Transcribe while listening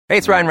Hey,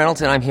 it's Ryan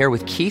Reynolds, and I'm here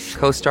with Keith,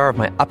 co-star of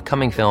my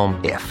upcoming film,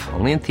 If,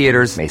 only in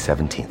theaters May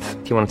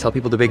 17th. Do you want to tell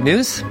people the big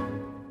news?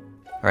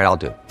 All right, I'll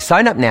do it.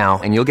 Sign up now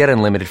and you'll get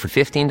unlimited for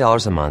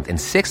 $15 a month and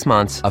 6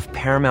 months of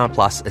Paramount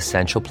Plus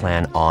Essential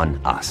Plan on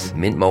us.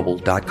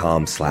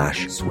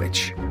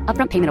 MintMobile.com/switch.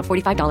 Upfront payment of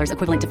 $45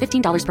 equivalent to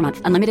 $15 per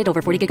month. Unlimited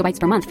over 40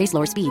 gigabytes per month. Face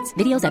lower speeds.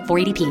 Videos at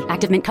 480p.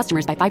 Active Mint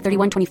customers by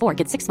 531.24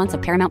 get 6 months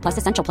of Paramount Plus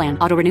Essential Plan.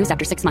 Auto renews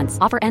after 6 months.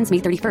 Offer ends May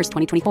 31st,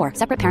 2024.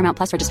 Separate Paramount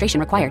Plus registration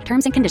required.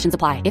 Terms and conditions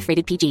apply if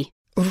rated PG.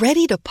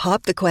 Ready to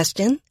pop the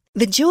question?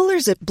 The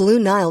jewelers at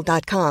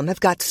BlueNile.com have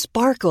got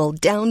sparkle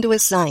down to a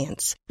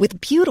science with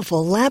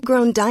beautiful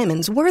lab-grown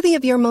diamonds worthy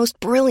of your most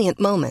brilliant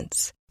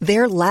moments.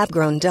 Their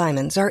lab-grown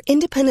diamonds are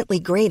independently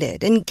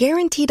graded and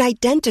guaranteed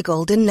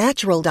identical to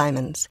natural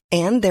diamonds,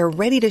 and they're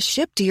ready to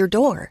ship to your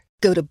door.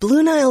 Go to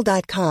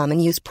BlueNile.com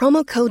and use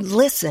promo code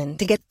LISTEN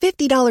to get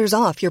 $50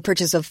 off your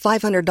purchase of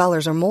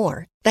 $500 or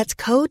more. That's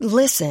code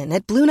LISTEN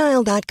at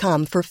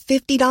BlueNile.com for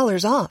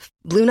 $50 off.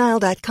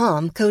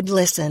 BlueNile.com, code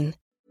LISTEN.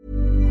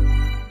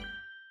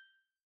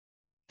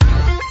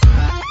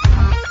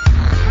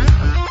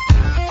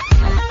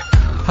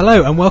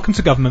 Hello and welcome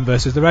to Government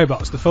vs. the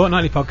Robots, the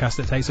fortnightly podcast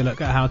that takes a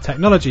look at how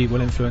technology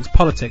will influence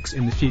politics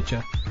in the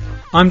future.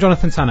 I'm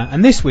Jonathan Tanner,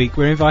 and this week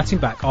we're inviting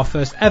back our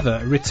first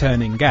ever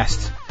returning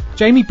guest.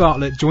 Jamie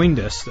Bartlett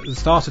joined us at the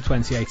start of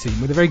 2018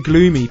 with a very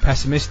gloomy,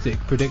 pessimistic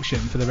prediction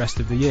for the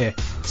rest of the year.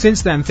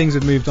 Since then, things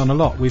have moved on a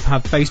lot. We've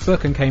had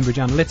Facebook and Cambridge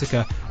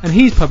Analytica, and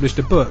he's published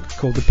a book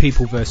called The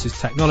People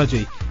vs.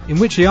 Technology, in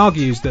which he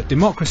argues that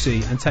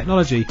democracy and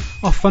technology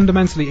are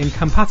fundamentally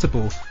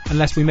incompatible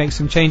unless we make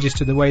some changes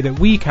to the way that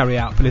we carry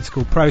out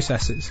political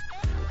processes.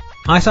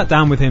 I sat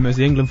down with him as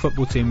the England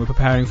football team were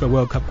preparing for a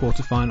World Cup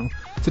quarter-final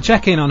to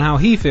check in on how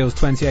he feels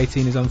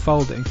 2018 is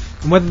unfolding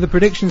and whether the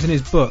predictions in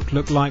his book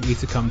look likely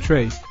to come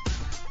true.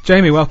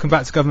 Jamie, welcome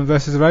back to Government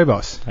vs. the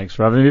Robots. Thanks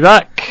for having me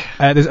back.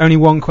 There's only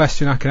one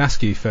question I can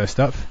ask you first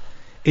up.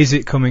 Is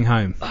it coming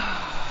home?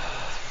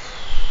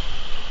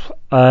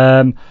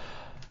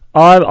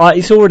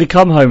 It's already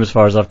come home as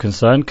far as I'm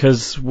concerned,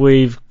 because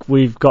we've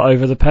got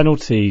over the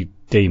penalty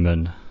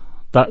demon.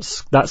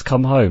 That's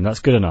come home. That's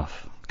good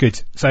enough.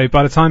 Good. So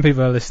by the time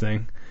people are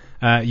listening,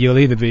 you'll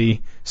either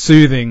be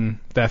soothing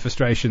their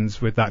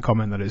frustrations with that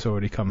comment that it's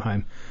already come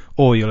home,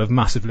 or you'll have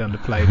massively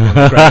underplayed one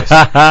of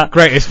the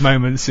greatest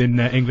moments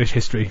in English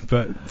history,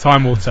 but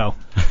time will tell.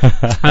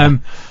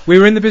 We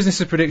were in the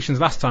business of predictions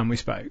last time we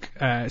spoke,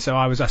 so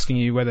I was asking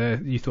you whether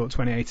you thought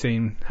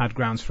 2018 had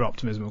grounds for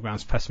optimism or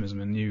grounds for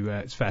pessimism, and you,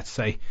 it's fair to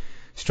say,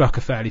 struck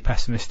a fairly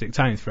pessimistic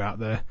tone throughout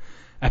the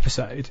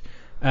episode.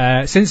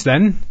 Since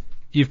then,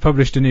 you've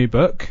published a new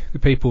book, The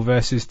People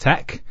vs.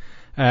 Tech,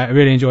 a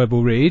really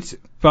enjoyable read,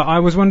 but I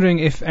was wondering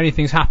if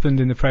anything's happened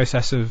in the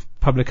process of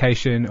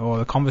publication or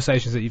the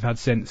conversations that you've had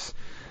since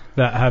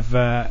that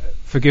have,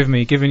 forgive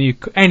me, given you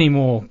any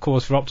more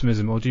cause for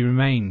optimism, or do you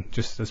remain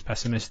just as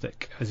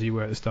pessimistic as you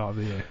were at the start of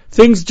the year?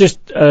 Things just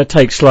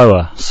take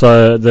slower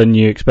than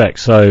you expect,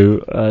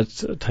 so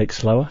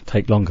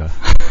take longer.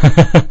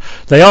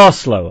 They are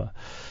slower.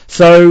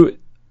 So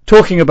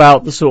talking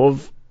about the sort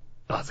of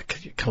the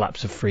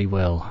collapse of free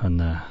will and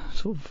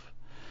sort of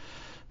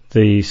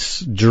the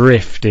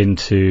drift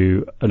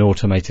into an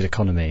automated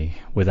economy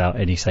without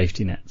any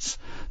safety nets.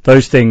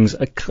 Those things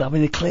are,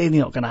 they're clearly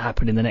not going to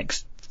happen in the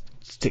next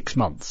 6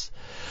 months.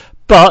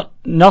 But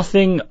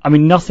nothing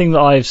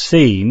that I've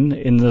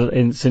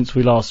seen since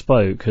we last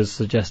spoke has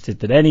suggested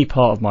that any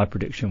part of my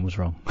prediction was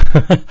wrong.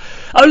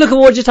 Oh, look at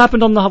what just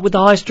happened with the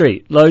high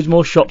street. Loads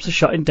more shops are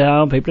shutting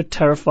down. People are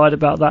terrified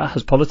about that.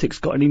 Has politics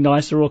got any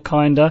nicer or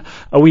kinder?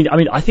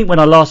 I think when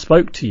I last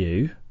spoke to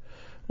you,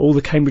 all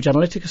the Cambridge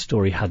Analytica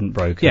story hadn't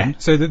broken. Yeah,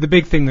 so the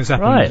big thing that's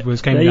happened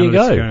was Cambridge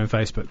Analytica and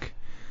Facebook.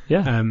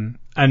 Yeah.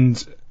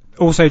 And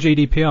also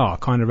GDPR,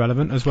 kind of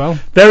relevant as well.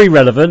 Very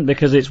relevant,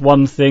 because it's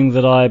one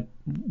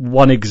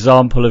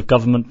example of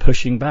government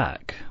pushing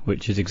back,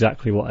 which is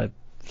exactly what I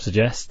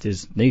suggest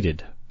is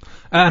needed.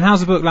 And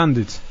how's the book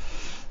landed?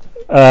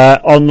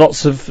 On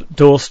lots of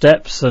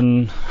doorsteps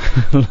and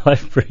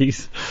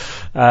libraries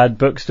and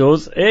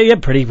bookstores. Yeah,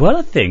 pretty well,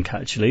 I think,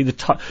 actually.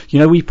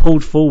 We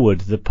pulled forward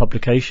the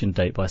publication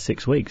date by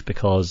 6 weeks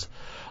because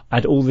I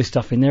had all this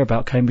stuff in there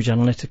about Cambridge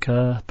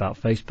Analytica,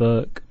 about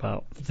Facebook,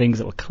 about things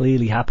that were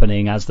clearly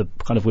happening as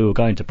we were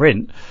going to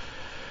print.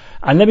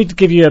 And let me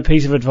give you a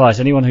piece of advice.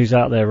 Anyone who's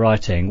out there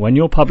writing, when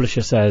your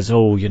publisher says,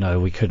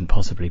 we couldn't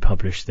possibly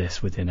publish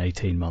this within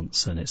 18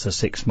 months and it's a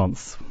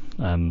 6-month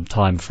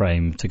time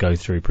frame to go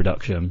through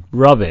production,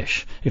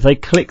 rubbish. If they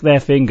click their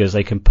fingers,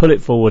 they can pull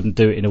it forward and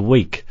do it in a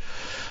week,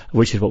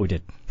 which is what we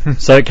did.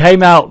 So it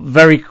came out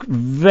very,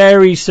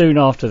 very soon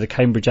after the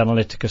Cambridge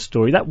Analytica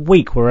story. That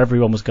week where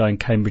everyone was going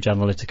Cambridge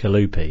Analytica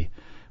loopy,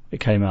 it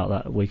came out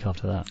that week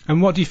after that.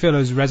 And what do you feel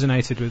has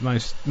resonated with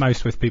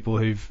most with people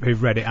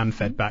who've read it and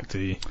fed back to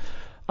you?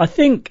 I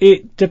think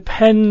it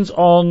depends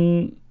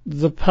on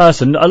the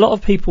person. A lot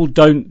of people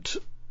don't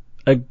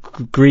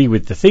agree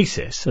with the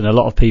thesis, and a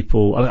lot of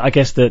people, I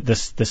guess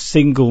the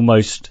single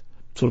most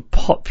sort of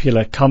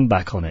popular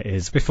comeback on it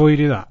is... Before you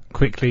do that,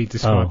 quickly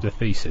describe the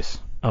thesis.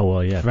 Oh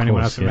well, yeah. For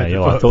anyone else who read the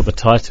book. I thought the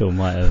title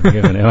might have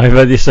given it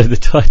away. So the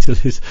title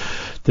is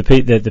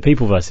the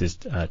people versus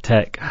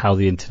tech: how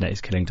the internet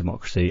is killing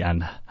democracy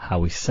and how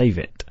we save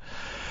it.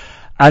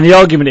 And the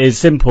argument is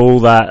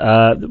simple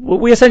that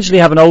we essentially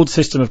have an old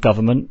system of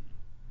government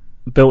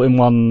built in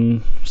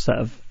one set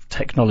of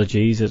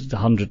technologies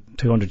 100,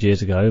 200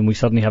 years ago, and we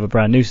suddenly have a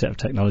brand new set of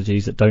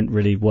technologies that don't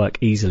really work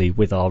easily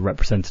with our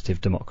representative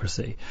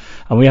democracy.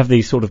 And we have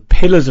these sort of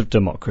pillars of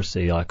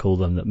democracy, I call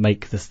them, that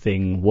make the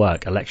thing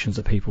work. Elections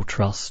that people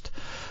trust,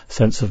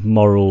 sense of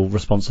moral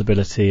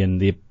responsibility,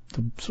 and the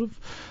sort of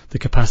the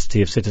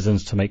capacity of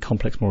citizens to make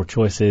complex moral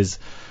choices,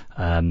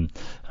 the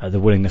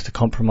willingness to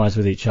compromise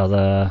with each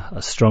other,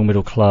 a strong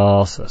middle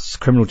class, a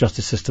criminal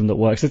justice system that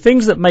works, the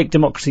things that make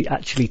democracy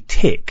actually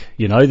tick,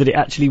 that it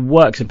actually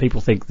works and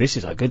people think this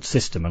is a good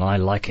system and I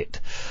like it.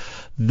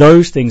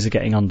 Those things are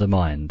getting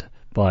undermined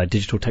by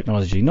digital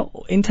technology, not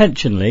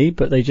intentionally,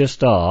 but they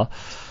just are.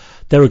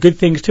 There are good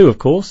things too, of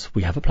course.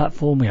 We have a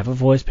platform, we have a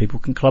voice, people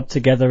can club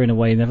together in a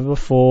way never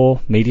before.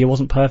 Media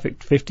wasn't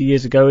perfect 50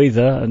 years ago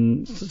either,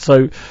 and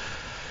so...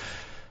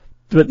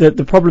 But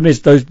the problem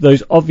is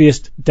those obvious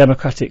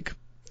democratic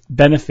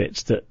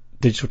benefits that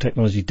digital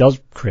technology does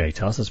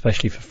create us,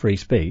 especially for free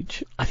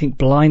speech, I think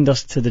blind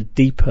us to the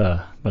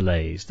deeper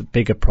malaise, the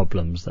bigger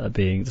problems that are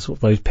being, the sort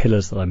of those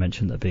pillars that I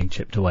mentioned that are being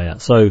chipped away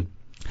at. So,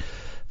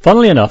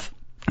 funnily enough,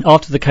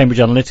 after the Cambridge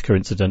Analytica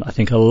incident, I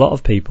think a lot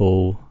of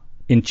people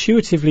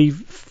intuitively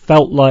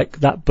felt like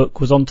that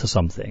book was onto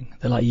something.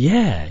 They're like,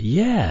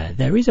 yeah,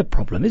 there is a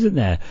problem, isn't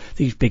there?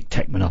 These big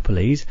tech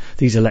monopolies,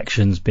 these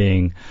elections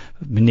being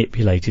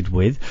manipulated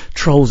with,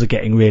 trolls are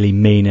getting really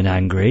mean and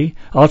angry,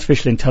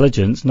 artificial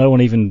intelligence, no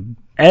one even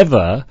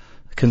ever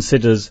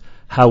considers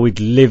how we'd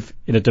live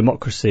in a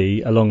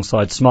democracy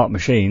alongside smart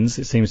machines.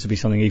 It seems to be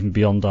something even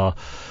beyond our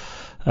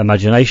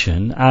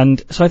imagination.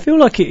 And so I feel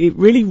like it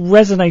really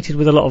resonated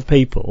with a lot of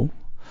people,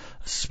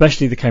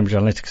 especially the Cambridge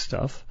Analytica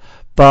stuff.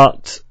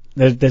 But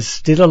there's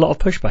still a lot of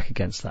pushback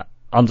against that,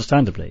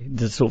 understandably.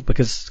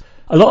 Because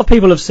a lot of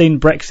people have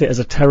seen Brexit as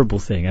a terrible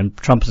thing and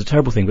Trump as a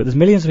terrible thing, but there's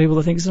millions of people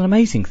that think it's an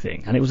amazing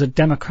thing. And it was a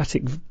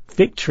democratic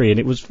victory, and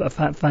it was a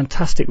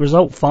fantastic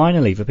result,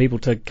 finally, for people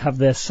to have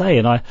their say.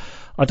 And I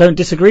don't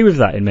disagree with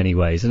that in many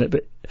ways. So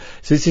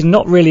this is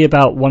not really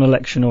about one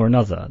election or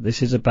another.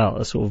 This is about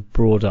a sort of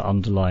broader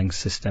underlying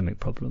systemic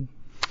problem.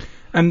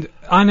 And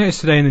I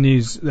noticed today in the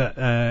news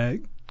that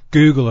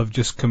Google have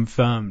just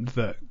confirmed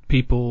that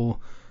people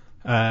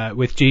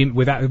with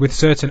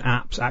certain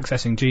apps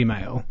accessing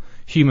Gmail,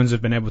 humans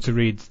have been able to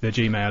read the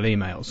Gmail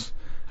emails,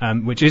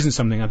 which isn't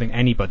something I think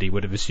anybody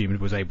would have assumed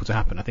was able to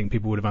happen. I think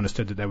people would have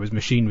understood that there was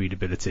machine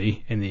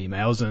readability in the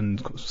emails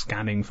and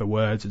scanning for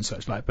words and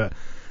such like, but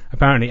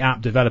apparently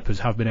app developers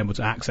have been able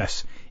to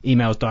access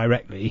emails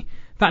directly.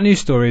 That news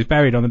story is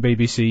buried on the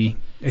BBC.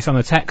 It's on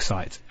the tech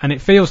site, and it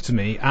feels to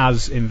me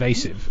as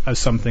invasive as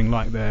something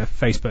like the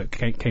Facebook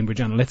Cambridge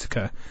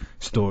Analytica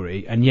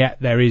story, and yet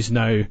there is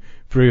no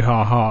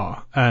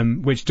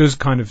brouhaha, which does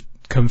kind of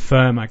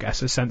confirm, I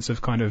guess, a sense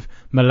of kind of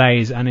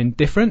malaise and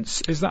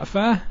indifference. Is that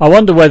fair? I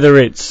wonder whether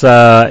it's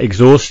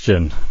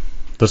exhaustion.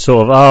 The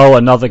sort of,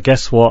 another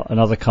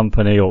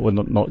company, or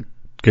not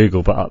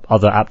Google, but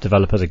other app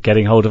developers are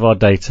getting hold of our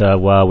data.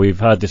 Well, we've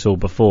heard this all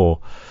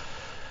before.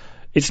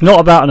 It's not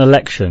about an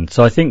election.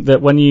 So I think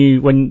that when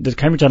the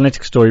Cambridge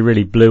Analytica story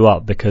really blew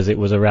up because it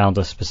was around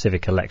a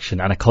specific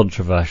election and a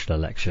controversial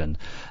election.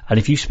 And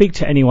if you speak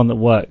to anyone that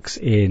works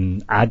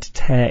in ad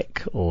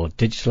tech or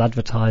digital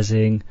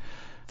advertising,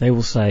 they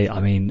will say,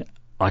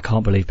 I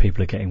can't believe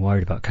people are getting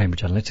worried about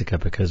Cambridge Analytica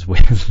because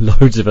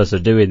loads of us are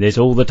doing this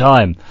all the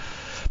time.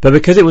 But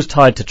because it was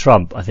tied to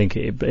Trump, I think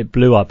it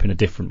blew up in a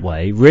different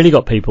way, really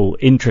got people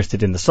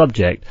interested in the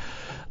subject.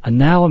 And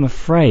now I'm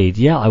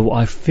afraid,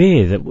 I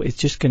fear that it's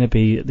just going to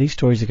be, these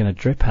stories are going to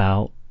drip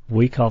out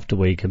week after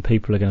week and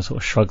people are going to sort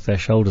of shrug their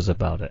shoulders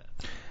about it.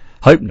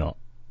 Hope not.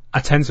 I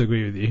tend to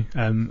agree with you.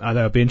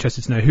 Although I'd be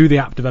interested to know who the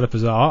app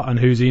developers are and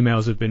whose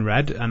emails have been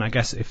read. And I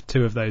guess if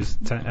two of those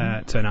turn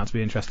out to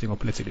be interesting or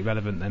politically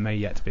relevant, there may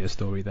yet be a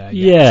story there.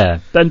 Yeah,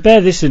 and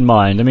bear this in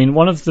mind.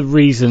 One of the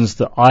reasons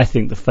that I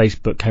think the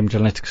Facebook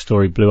Cambridge Analytica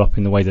story blew up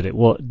in the way that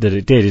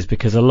it did is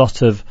because a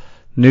lot of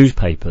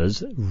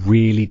newspapers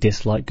really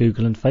dislike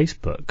Google and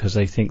Facebook because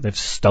they think they've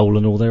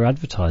stolen all their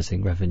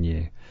advertising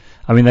revenue.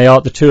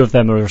 The two of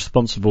them are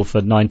responsible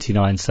for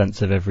 99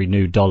 cents of every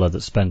new dollar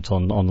that's spent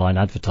on online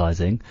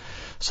advertising.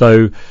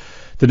 So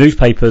the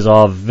newspapers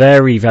are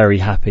very, very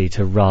happy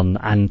to run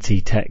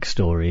anti-tech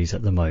stories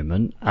at the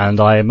moment, and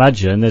I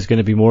imagine there's going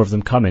to be more of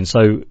them coming.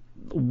 So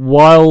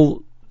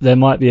while there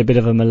might be a bit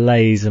of a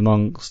malaise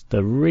amongst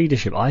the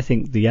readership, I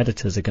think the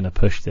editors are going to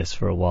push this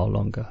for a while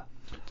longer.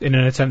 In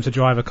an attempt to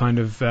drive a kind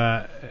of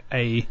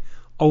a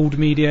old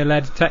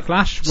media-led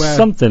techlash?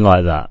 Something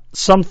like that.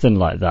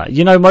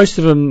 Most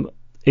of them,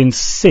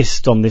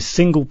 insist on this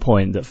single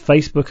point that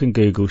Facebook and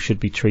Google should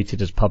be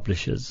treated as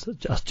publishers,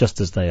 just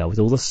as they are, with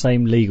all the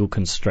same legal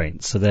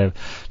constraints. So they're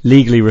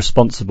legally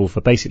responsible for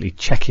basically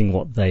checking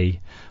what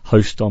they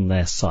host on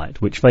their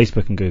site, which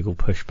Facebook and Google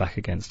push back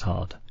against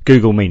hard.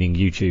 Google meaning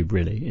YouTube,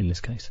 really, in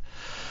this case.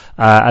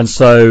 And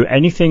so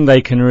anything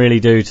they can really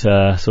do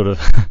to sort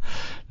of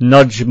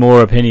nudge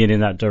more opinion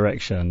in that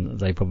direction,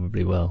 they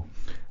probably will.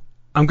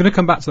 I'm going to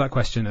come back to that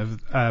question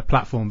of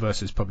platform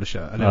versus publisher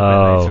a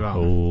little bit later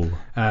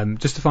on,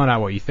 just to find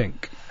out what you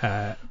think.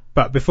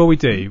 But before we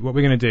do, what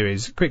we're going to do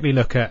is quickly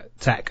look at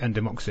tech and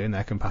democracy and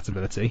their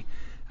compatibility,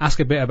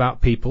 ask a bit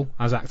about people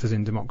as actors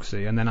in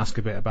democracy, and then ask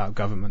a bit about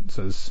governments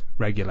as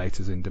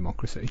regulators in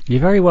democracy. You're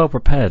very well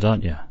prepared,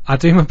 aren't you? I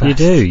do my best.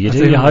 You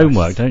do your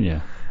homework, don't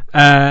you?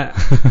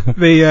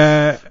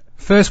 The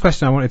first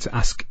question I wanted to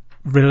ask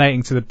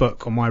relating to the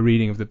book, or my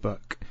reading of the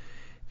book,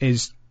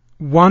 is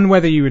one,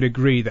 whether you would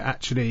agree that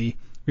actually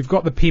we've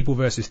got the people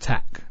versus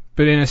tech,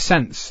 but in a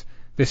sense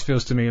this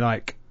feels to me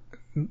like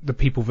the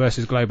people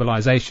versus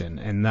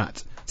globalization, in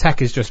that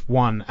tech is just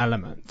one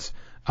element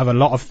of a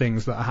lot of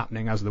things that are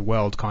happening as the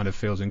world kind of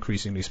feels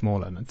increasingly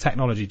smaller, and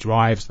technology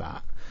drives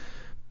that.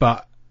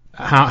 But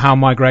how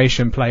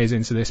migration plays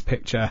into this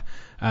picture,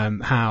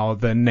 how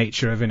the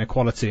nature of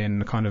inequality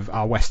and kind of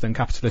our Western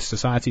capitalist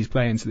societies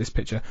play into this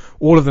picture,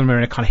 all of them are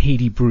in a kind of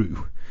heady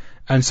brew.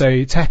 And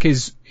so tech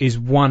is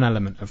one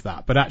element of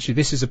that, but actually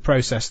this is a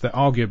process that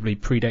arguably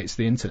predates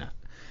the internet.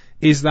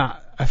 Is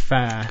that a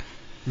fair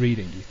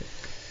reading, do you think?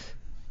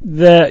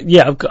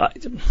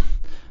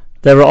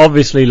 There are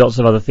obviously lots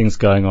of other things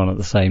going on at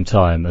the same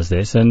time as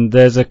this, and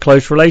there's a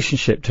close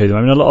relationship to them.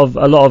 I mean, a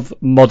lot of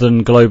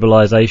modern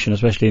globalization,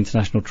 especially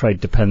international trade,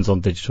 depends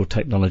on digital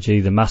technology.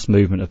 The mass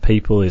movement of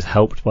people is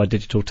helped by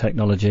digital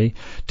technology.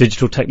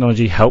 Digital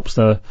technology helps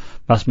the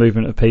mass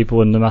movement of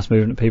people, and the mass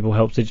movement of people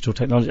helps digital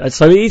technology.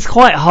 So it's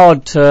quite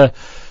hard to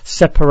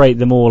separate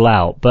them all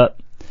out, but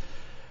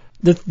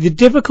the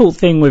difficult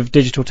thing with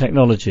digital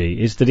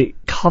technology is that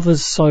it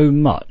covers so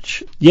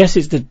much. Yes,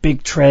 it's the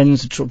big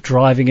trends sort of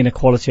driving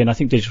inequality, and I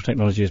think digital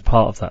technology is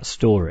part of that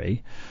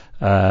story.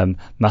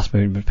 Mass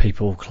movement of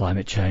people,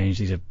 climate change,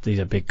 these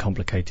are big,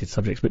 complicated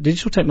subjects. But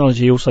digital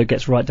technology also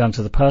gets right down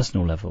to the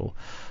personal level.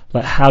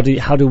 Like how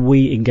do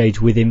we engage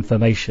with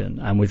information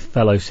and with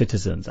fellow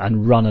citizens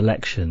and run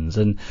elections,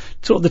 and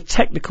sort of the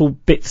technical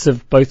bits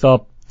of both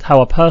how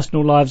our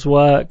personal lives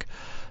work,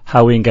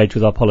 how we engage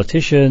with our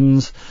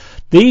politicians.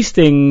 These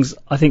things,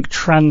 I think,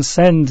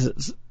 transcend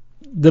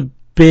the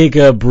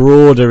bigger,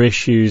 broader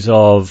issues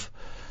of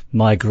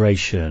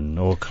migration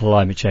or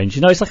climate change.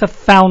 You know, it's like a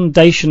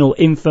foundational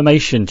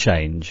information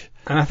change.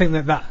 And I think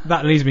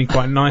that leads me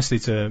quite nicely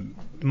to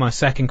my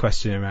second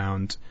question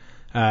around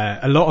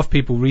a lot of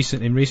people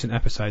in recent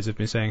episodes have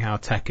been saying how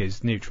tech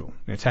is neutral.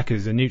 You know, tech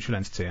is a neutral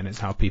entity, and it's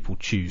how people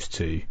choose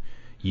to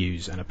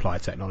use and apply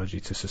technology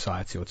to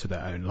society or to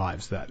their own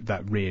lives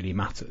that really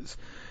matters.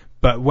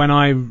 But when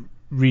I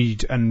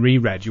read and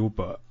reread your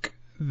book,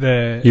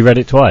 you read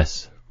it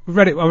twice. I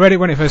read it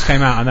when it first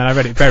came out, and then I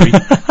read it very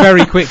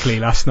very quickly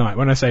last night.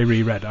 When I say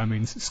reread, I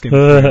mean skimmed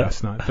through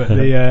last night. But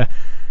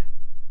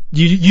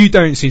you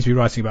don't seem to be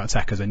writing about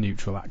tech as a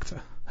neutral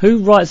actor. Who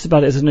writes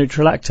about it as a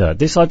neutral actor?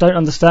 I don't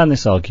understand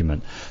this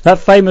argument. That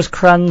famous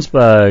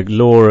Kranzberg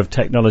law of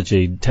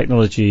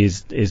technology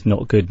is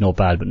not good nor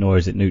bad, but nor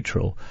is it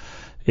neutral,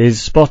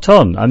 is spot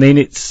on. I mean,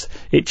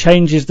 it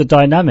changes the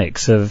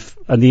dynamics and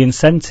the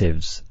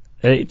incentives.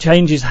 It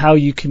changes how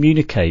you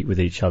communicate with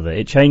each other.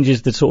 It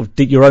changes the sort of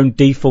your own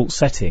default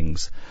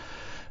settings.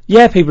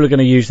 Yeah, people are going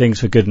to use things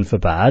for good and for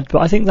bad,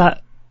 but I think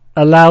that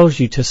allows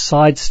you to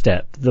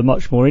sidestep the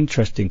much more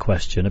interesting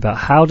question about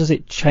how does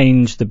it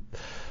change the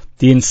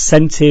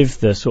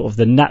incentive, the sort of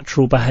the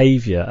natural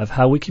behaviour of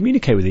how we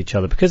communicate with each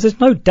other. Because there's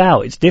no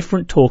doubt it's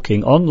different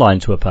talking online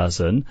to a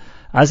person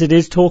as it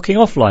is talking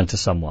offline to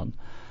someone.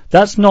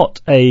 That's not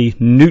a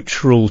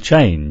neutral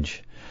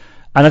change.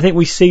 And I think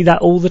we see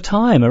that all the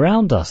time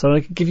around us. And I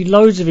can give you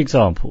loads of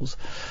examples.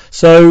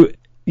 So,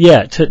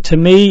 yeah, to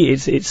me,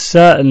 it's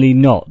certainly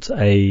not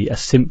a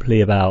simply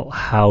about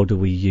how do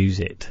we use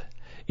it.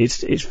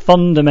 It's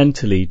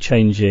fundamentally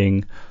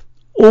changing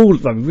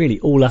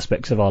all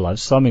aspects of our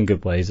lives, some in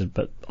good ways,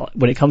 but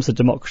when it comes to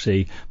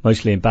democracy,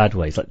 mostly in bad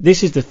ways. Like,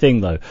 this is the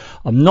thing, though.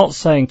 I'm not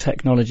saying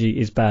technology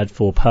is bad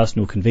for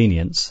personal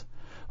convenience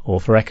or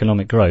for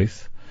economic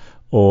growth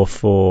or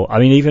for,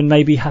 even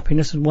maybe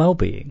happiness and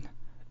well-being.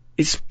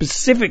 It's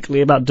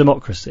specifically about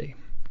democracy.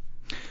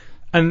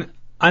 And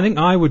I think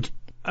I would,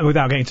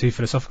 without getting too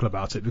philosophical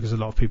about it, because a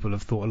lot of people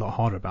have thought a lot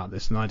harder about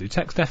this than I do,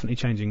 tech's definitely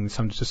changing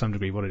to some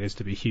degree what it is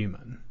to be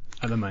human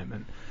at the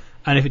moment.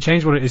 And if it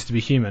changed what it is to be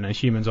human, and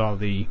humans are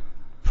the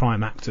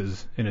prime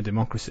actors in a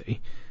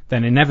democracy,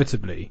 then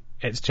inevitably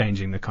it's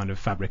changing the kind of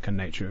fabric and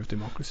nature of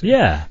democracy.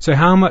 Yeah. So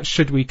how much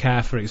should we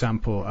care, for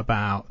example,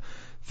 about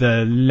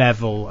the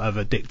level of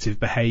addictive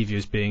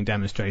behaviours being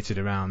demonstrated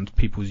around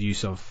people's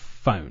use of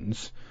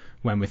phones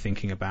when we're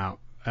thinking about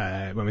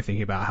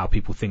how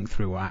people think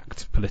through or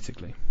act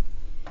politically?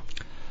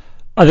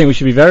 I think we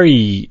should be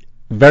very,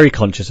 very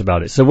conscious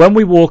about it. So when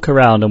we walk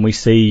around and we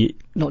see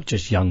not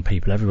just young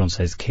people, everyone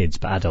says kids,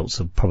 but adults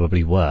are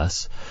probably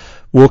worse,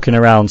 walking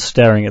around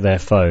staring at their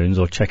phones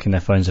or checking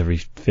their phones every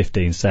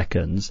 15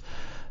 seconds,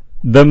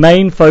 the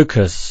main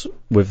focus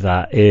with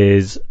that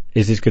is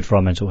this good for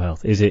our mental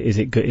health? Is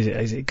it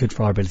good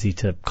for our ability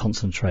to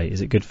concentrate?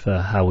 Is it good for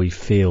how we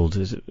feel?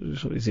 Is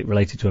it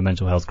related to a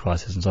mental health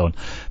crisis and so on?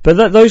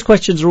 But those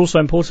questions are also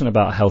important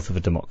about health of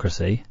a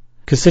democracy,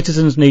 because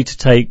citizens need to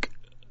take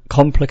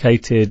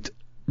complicated,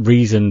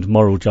 reasoned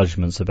moral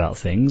judgments about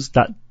things.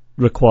 That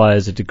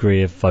requires a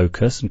degree of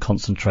focus and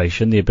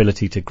concentration, the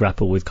ability to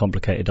grapple with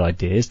complicated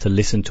ideas, to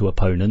listen to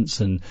opponents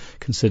and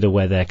consider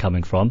where they're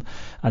coming from.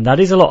 And that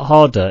is a lot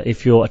harder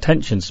if your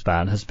attention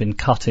span has been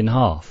cut in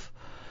half.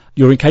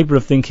 You're incapable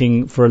of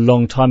thinking for a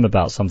long time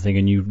about something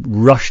and you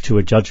rush to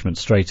a judgment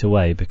straight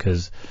away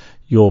because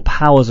your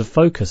powers of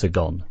focus are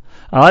gone.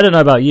 And I don't know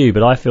about you,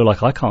 but I feel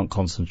like I can't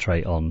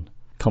concentrate on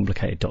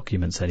complicated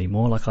documents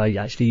anymore. Like I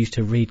actually used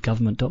to read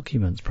government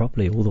documents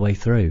properly all the way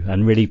through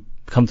and really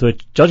come to a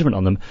judgment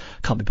on them.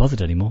 Can't be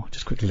bothered anymore.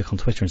 Just quickly look on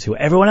Twitter and see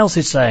what everyone else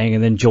is saying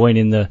and then join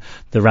in the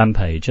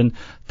rampage. And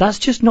that's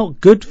just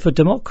not good for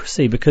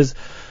democracy because,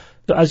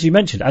 as you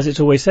mentioned, as it's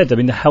always said, I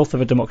mean, the health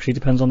of a democracy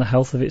depends on the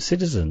health of its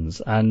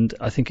citizens. And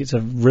I think it's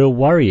a real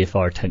worry if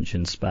our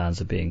attention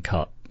spans are being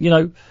cut. You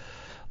know,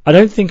 I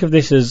don't think of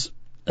this as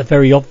a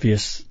very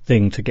obvious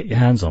thing to get your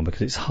hands on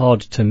because it's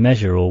hard to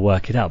measure or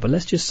work it out. But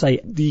let's just say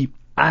the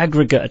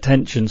aggregate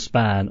attention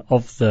span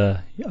of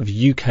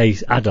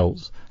UK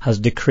adults has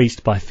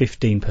decreased by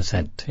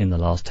 15% in the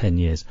last 10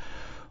 years.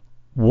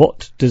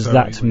 What does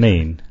that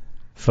mean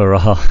for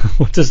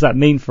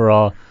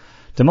our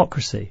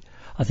democracy?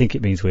 I think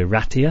it means we're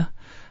rattier,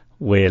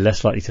 we're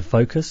less likely to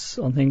focus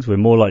on things, we're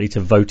more likely to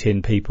vote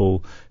in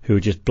people who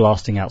are just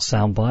blasting out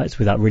sound bites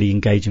without really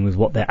engaging with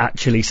what they're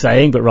actually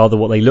saying, but rather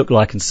what they look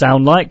like and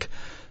sound like.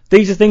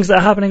 These are things that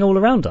are happening all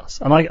around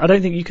us, and I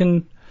don't think you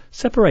can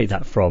separate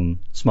that from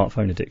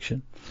smartphone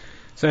addiction.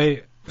 So,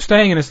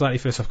 staying in a slightly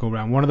philosophical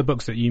realm, one of the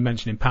books that you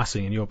mentioned in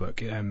passing in your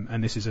book,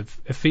 and this is a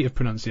feat of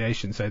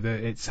pronunciation, so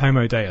it's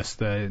Homo Deus,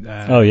 the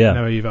Noah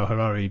Yuval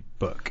Harari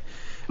book.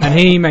 And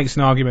he makes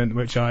an argument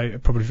which I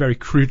probably very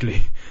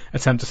crudely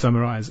attempt to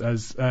summarise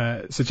as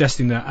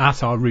suggesting that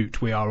at our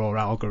root we are all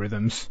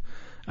algorithms,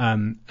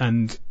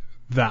 and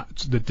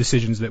that the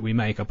decisions that we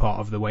make are part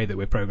of the way that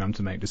we're programmed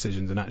to make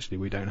decisions, and actually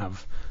we don't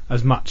have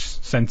as much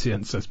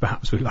sentience as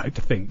perhaps we like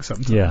to think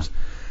sometimes. Yeah.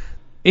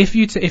 If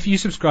you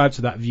subscribe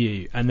to that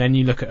view, and then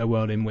you look at a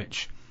world in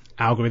which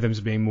algorithms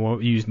are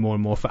being used more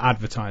and more for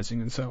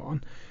advertising and so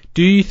on,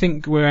 do you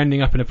think we're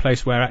ending up in a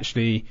place where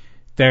actually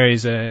there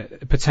is a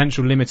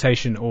potential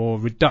limitation or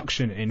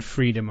reduction in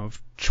freedom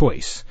of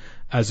choice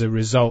as a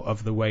result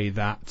of the way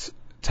that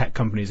tech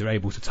companies are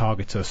able to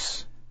target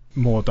us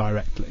more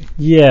directly?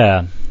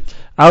 Yeah.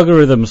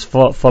 Algorithms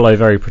follow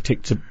very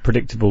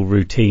predictable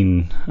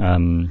routine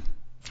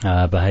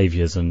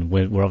behaviours, and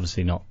we're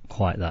obviously not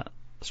quite that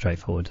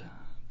straightforward.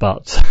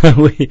 But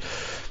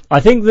I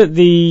think that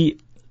the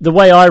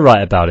way I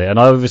write about it, and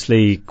I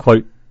obviously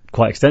quote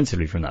quite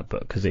extensively from that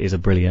book because it is a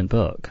brilliant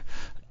book.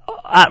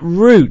 At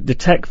root, the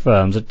tech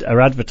firms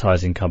are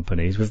advertising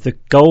companies with the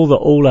goal that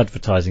all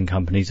advertising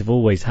companies have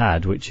always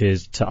had, which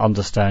is to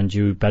understand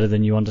you better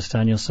than you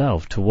understand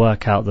yourself, to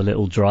work out the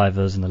little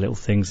drivers and the little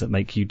things that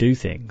make you do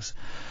things.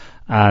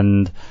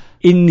 And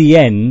in the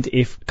end,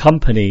 if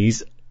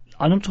companies,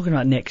 and I'm talking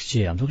about next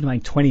year, I'm talking about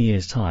in 20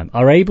 years' time,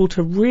 are able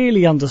to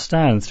really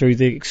understand through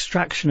the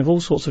extraction of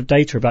all sorts of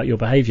data about your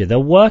behaviour,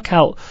 they'll work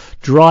out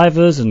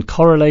drivers and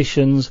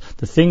correlations,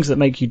 the things that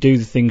make you do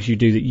the things you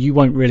do that you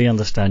won't really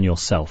understand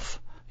yourself.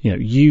 You know,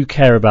 you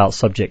care about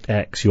subject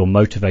X, you're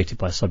motivated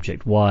by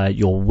subject Y,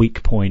 your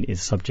weak point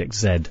is subject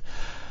Z.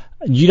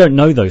 You don't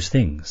know those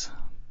things,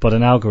 but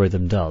an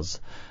algorithm does.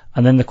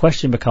 And then the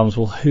question becomes,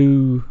 well,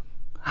 who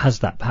has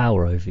that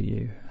power over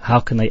you? How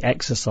can they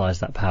exercise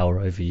that power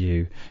over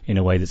you in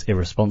a way that's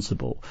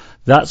irresponsible?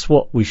 That's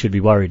what we should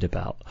be worried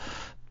about.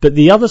 But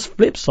the other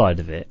flip side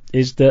of it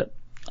is that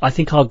I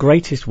think our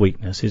greatest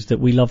weakness is that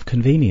we love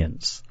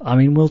convenience. I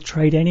mean, we'll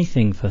trade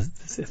anything for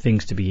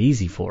things to be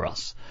easy for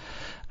us.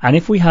 And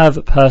if we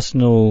have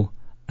personal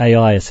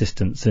AI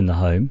assistants in the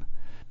home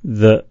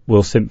that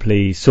will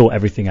simply sort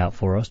everything out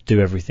for us,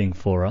 do everything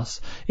for us,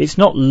 it's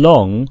not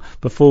long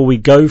before we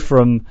go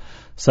from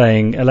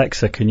saying,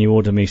 Alexa, can you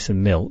order me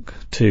some milk,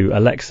 to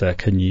Alexa,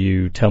 can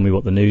you tell me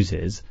what the news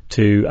is,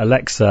 to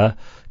Alexa,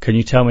 can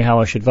you tell me how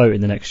I should vote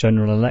in the next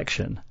general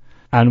election?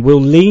 And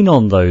we'll lean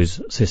on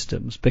those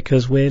systems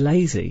because we're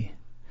lazy.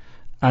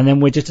 And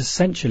then we're just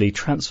essentially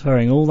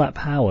transferring all that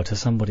power to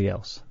somebody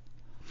else.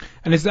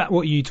 And is that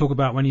what you talk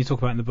about when you talk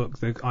about in the book,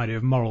 the idea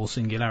of moral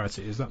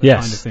singularity? Is that the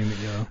kind of thing that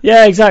you're...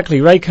 Yeah, exactly.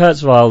 Ray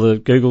Kurzweil, the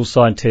Google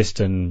scientist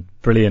and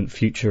brilliant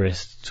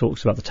futurist,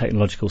 talks about the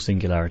technological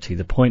singularity,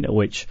 the point at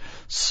which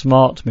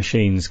smart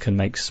machines can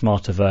make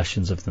smarter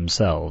versions of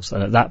themselves.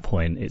 And at that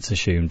point, it's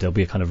assumed there'll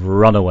be a kind of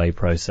runaway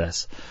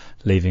process,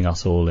 leaving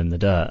us all in the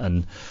dirt.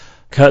 And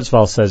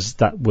Kurzweil says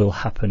that will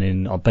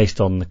happen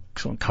based on the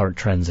sort of current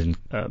trends in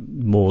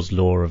Moore's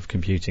law of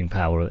computing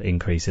power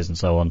increases and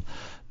so on,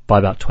 by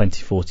about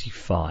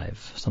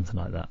 2045, something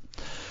like that.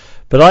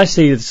 But I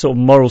see the sort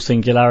of moral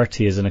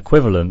singularity as an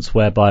equivalence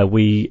whereby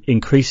we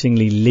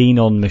increasingly lean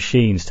on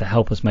machines to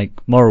help us make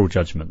moral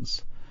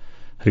judgments.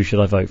 Who should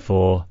I vote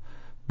for?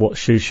 What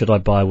shoes should I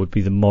buy would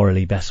be the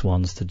morally best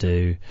ones to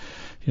do?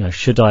 You know,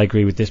 should I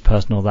agree with this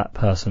person or that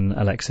person?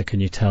 Alexa,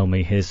 can you tell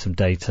me? Here's some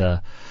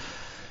data.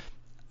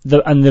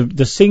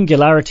 The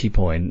singularity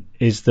point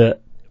is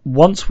that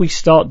once we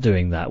start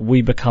doing that,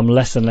 we become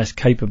less and less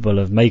capable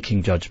of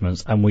making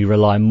judgments, and we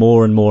rely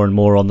more and more and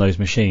more on those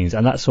machines.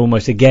 And that's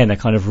almost, again, a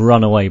kind of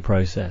runaway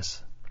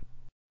process.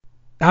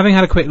 Having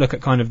had a quick look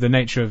at kind of the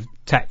nature of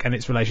tech and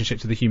its relationship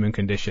to the human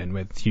condition,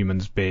 with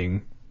humans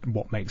being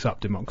what makes up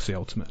democracy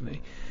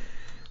ultimately,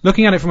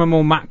 looking at it from a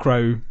more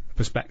macro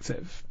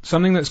perspective,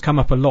 something that's come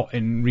up a lot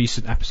in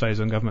recent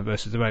episodes on Government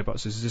versus the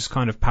Robots is this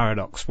kind of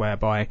paradox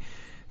whereby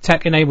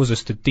tech enables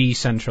us to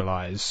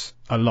decentralize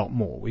a lot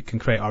more. We can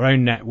create our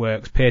own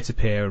networks,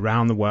 peer-to-peer,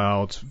 around the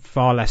world,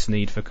 far less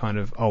need for kind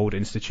of old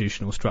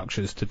institutional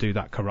structures to do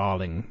that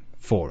corralling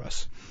for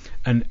us.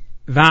 And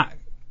that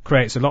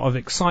creates a lot of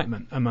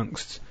excitement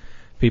amongst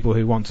people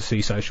who want to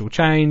see social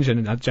change,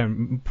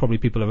 and probably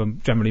people of a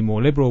generally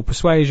more liberal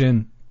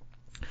persuasion.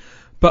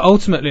 But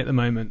ultimately at the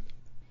moment,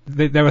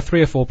 there are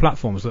 3 or 4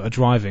 platforms that are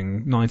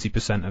driving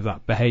 90% of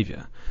that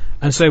behaviour.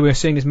 And so we're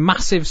seeing this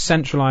massive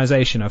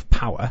centralisation of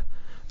power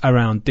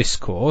around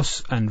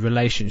discourse and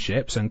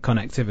relationships and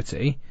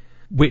connectivity,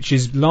 which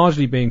is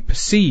largely being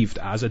perceived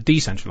as a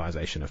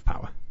decentralisation of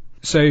power.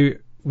 So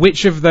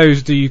which of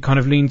those do you kind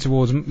of lean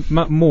towards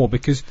more?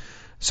 Because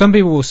some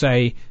people will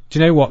say, do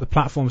you know what, the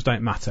platforms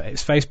don't matter.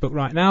 It's Facebook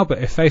right now, but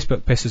if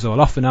Facebook pisses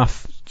all off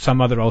enough, some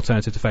other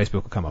alternative to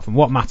Facebook will come off. And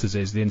what matters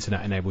is the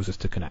internet enables us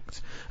to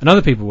connect. And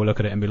other people will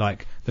look at it and be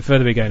like, the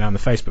further we go down the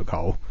Facebook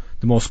hole,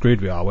 the more screwed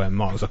we are when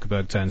Mark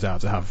Zuckerberg turns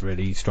out to have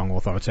really strong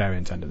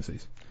authoritarian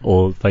tendencies.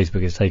 Or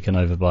Facebook is taken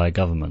over by a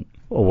government,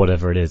 or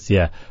whatever it is,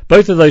 yeah.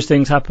 Both of those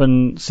things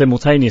happen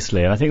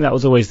simultaneously, and I think that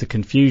was always the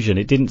confusion.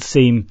 It didn't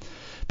seem...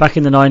 Back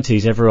in the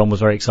 90s, everyone was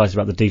very excited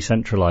about the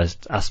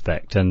decentralised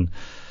aspect, and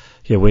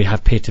yeah, we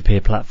have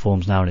peer-to-peer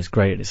platforms now, and it's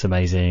great, it's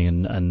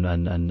amazing,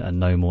 and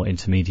no more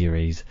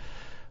intermediaries.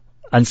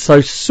 And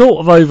so sort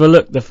of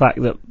overlooked the fact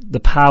that the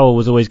power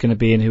was always going to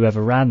be in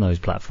whoever ran those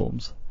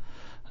platforms.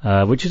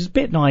 Which is a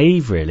bit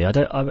naive, really.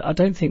 I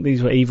don't think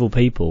these were evil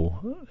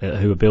people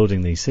who were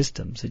building these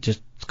systems. It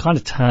just kind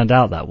of turned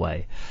out that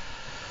way.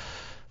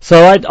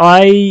 So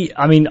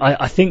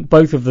I think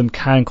both of them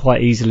can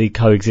quite easily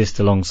coexist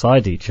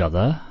alongside each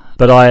other.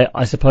 But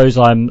I suppose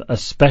I'm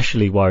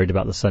especially worried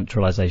about the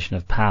centralisation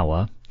of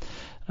power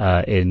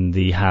in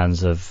the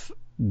hands of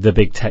the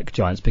big tech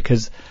giants,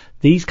 because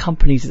these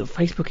companies,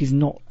 Facebook is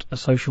not a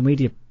social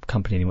media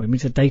company anymore.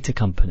 It's a data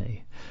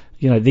company.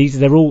 You know,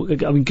 they're all,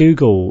 I mean,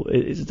 Google,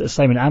 it's the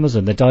same in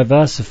Amazon, they're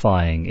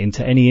diversifying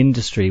into any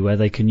industry where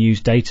they can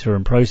use data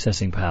and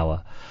processing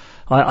power.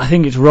 I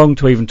think it's wrong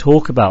to even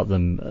talk about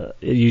them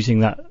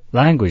using that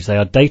language. They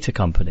are data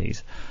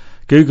companies.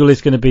 Google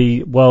is going to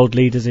be world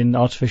leaders in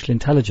artificial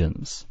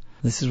intelligence.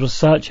 This is a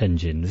search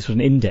engine. This was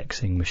an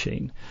indexing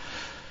machine.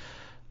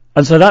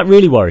 And so that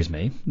really worries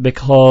me,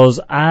 because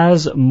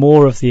as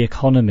more of the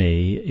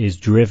economy is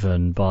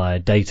driven by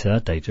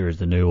data is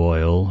the new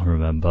oil,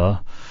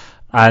 remember,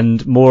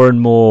 and more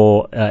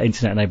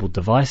internet-enabled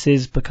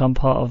devices become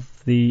part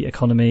of the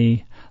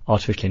economy,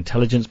 artificial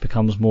intelligence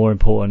becomes more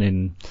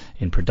important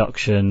in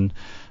production,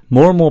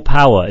 more and more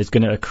power is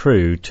going to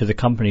accrue to the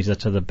companies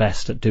that are the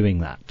best at doing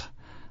that.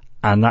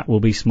 And that will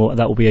be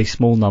a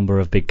small number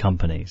of big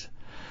companies.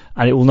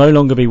 And it will no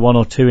longer be 1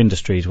 or 2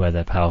 industries where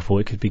they're powerful.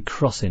 It could be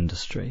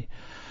cross-industry.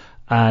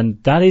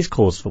 And that is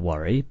cause for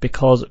worry,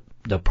 because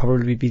there'll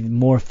probably be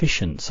more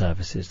efficient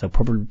services. They'll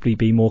probably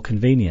be more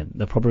convenient.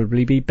 They'll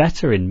probably be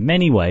better in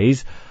many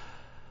ways,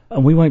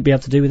 and we won't be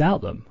able to do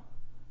without them.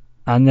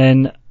 And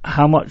then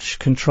how much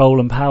control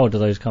and power do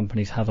those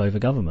companies have over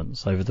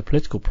governments, over the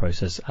political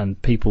process and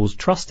people's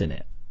trust in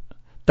it?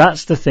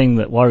 That's the thing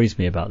that worries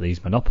me about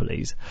these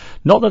monopolies.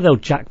 Not that they'll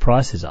jack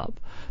prices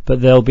up,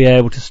 but they'll be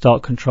able to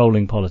start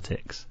controlling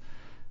politics.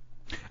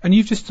 And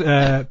you've just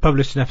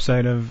published an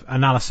episode of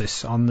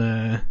Analysis on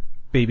the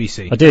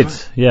BBC. I did,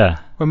 right? Yeah.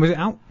 When was it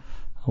out?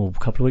 Oh, a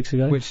couple of weeks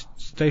ago. Which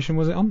station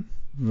was it on?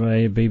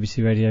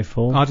 BBC Radio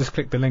 4. I just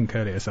clicked the link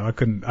earlier, so I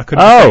couldn't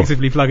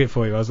effectively plug it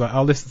for you. I was like,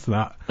 I'll listen to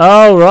that.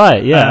 Oh,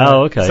 right, yeah.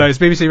 Okay. So it's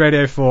BBC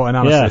Radio 4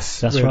 Analysis.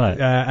 Yes, that's right.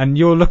 And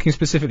you're looking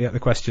specifically at the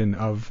question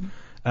of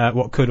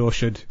what could or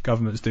should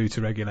governments do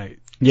to regulate.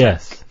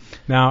 Yes.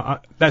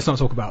 Now, let's not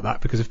talk about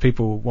that, because if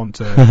people want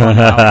to find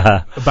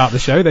out about the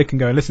show, they can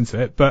go and listen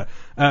to it. But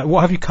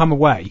what have you come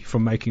away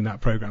from making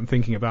that programme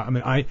thinking about? I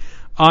mean,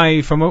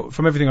 I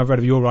from everything I've read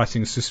of your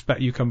writings, suspect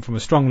you come from a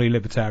strongly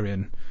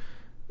libertarian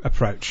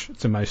approach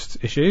to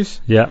most issues.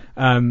 Yeah.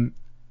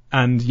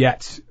 And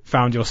yet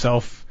found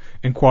yourself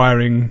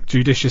inquiring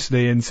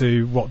judiciously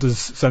into what does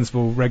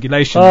sensible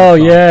regulation Oh,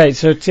 look like. yeah,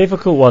 it's a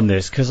difficult one,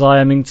 this, because I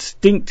am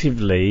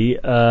instinctively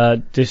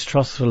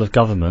distrustful of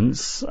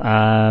governments,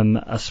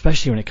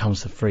 especially when it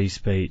comes to free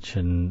speech.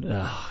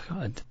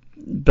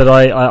 But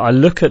I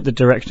look at the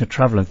direction of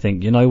travel and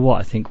think, you know what,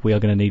 I think we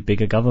are going to need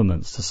bigger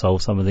governments to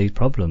solve some of these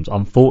problems,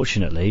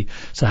 unfortunately.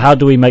 So how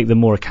do we make them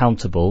more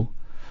accountable,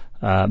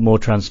 more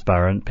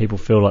transparent? People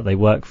feel like they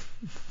work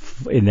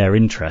in their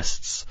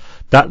interests.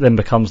 That then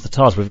becomes the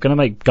task. We're going to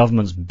make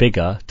governments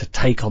bigger to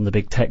take on the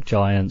big tech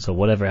giants or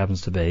whatever it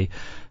happens to be.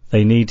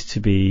 They need to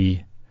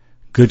be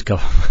good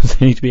governments.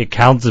 They need to be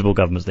accountable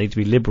governments. They need to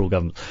be liberal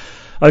governments.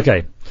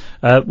 Okay.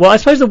 Well, I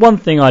suppose the one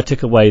thing I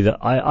took away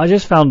that I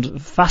just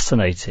found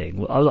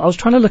fascinating, I was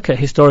trying to look at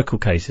historical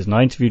cases, and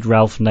I interviewed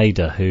Ralph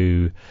Nader,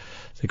 who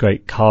the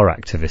great car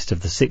activist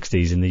of the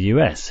 60s in the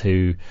US,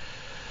 who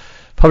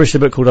published a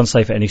book called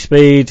Unsafe at Any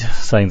Speed,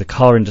 saying the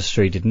car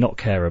industry did not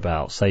care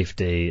about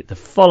safety. The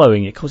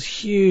following year, it caused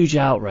huge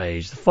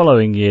outrage. The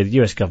following year,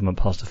 the US government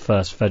passed the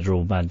first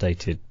federal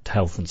mandated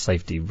health and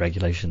safety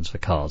regulations for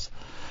cars.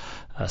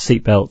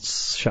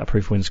 Seatbelts,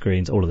 shatterproof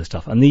windscreens, all of this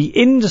stuff. And the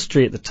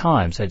industry at the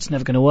time said it's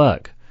never going to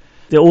work.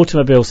 The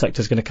automobile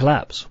sector is going to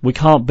collapse. We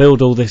can't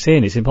build all this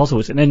in. It's impossible.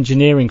 It's an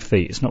engineering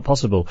feat. It's not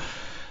possible.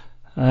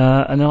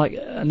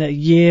 And a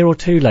year or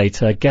two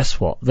later, guess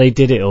what? They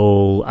did it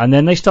all, and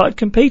then they started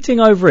competing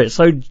over it.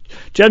 So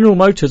General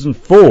Motors and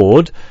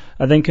Ford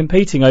are then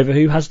competing over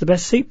who has the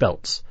best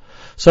seatbelts.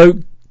 So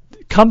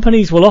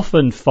companies will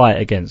often fight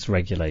against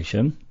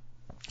regulation.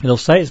 They'll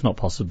say it's not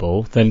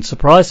possible, then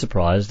surprise,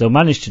 surprise, they'll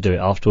manage to do it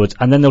afterwards,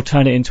 and then they'll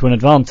turn it into an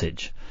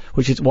advantage,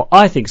 which is what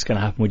I think is going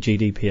to happen with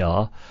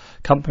GDPR.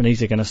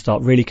 Companies are going to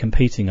start really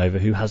competing over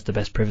who has the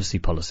best privacy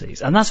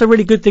policies. And that's a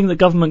really good thing that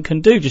government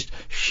can do, just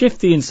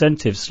shift the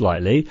incentives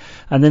slightly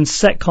and then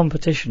set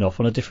competition off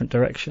on a different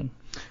direction.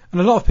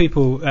 And a lot of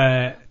people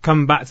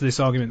come back to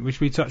this argument, which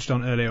we touched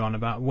on earlier on,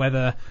 about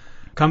whether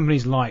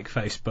companies like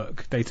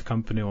Facebook, data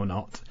company or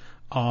not,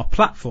 are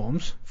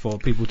platforms for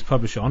people to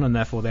publish on, and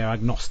therefore they are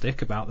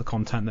agnostic about the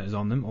content that is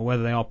on them, or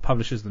whether they are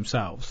publishers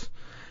themselves.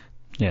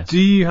 Yes. Do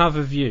you have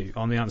a view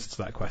on the answer to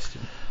that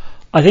question?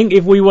 I think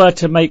if we were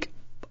to make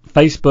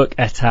Facebook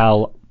et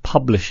al.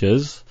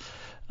 Publishers,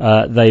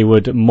 they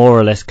would more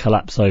or less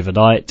collapse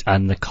overnight,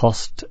 and the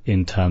cost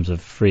in terms of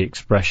free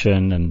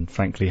expression and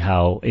frankly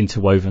how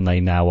interwoven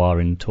they now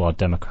are into our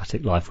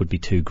democratic life would be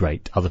too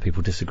great. Other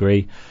people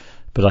disagree,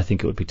 but I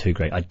think it would be too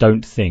great. I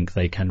don't think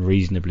they can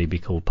reasonably be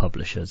called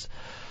publishers.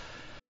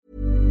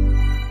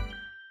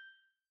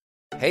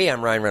 Hey,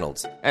 I'm Ryan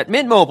Reynolds. At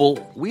Mint Mobile,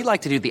 we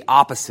like to do the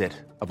opposite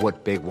of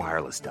what Big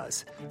Wireless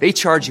does. They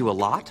charge you a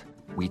lot.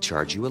 We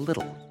charge you a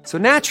little. So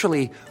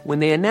naturally, when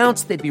they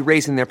announced they'd be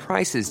raising their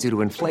prices due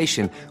to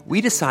inflation,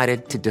 we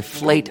decided to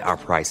deflate our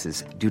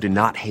prices due to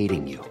not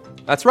hating you.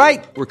 That's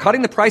right. We're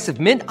cutting the price of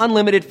Mint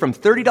Unlimited from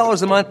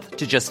 $30 a month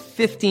to just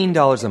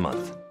 $15 a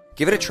month.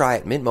 Give it a try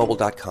at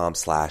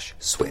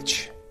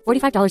mintmobile.com/switch.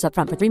 $45 up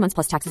front for 3 months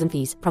plus taxes and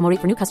fees. Promo rate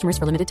for new customers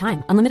for limited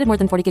time. Unlimited more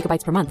than 40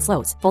 gigabytes per month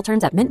slows. Full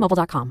terms at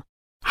mintmobile.com.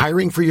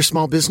 Hiring for your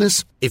small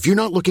business? If you're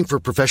not looking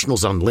for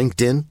professionals on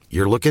LinkedIn,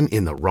 you're looking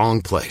in the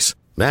wrong place.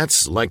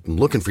 That's like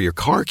looking for your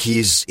car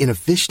keys in a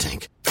fish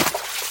tank.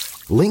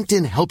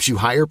 LinkedIn helps you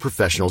hire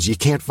professionals you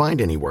can't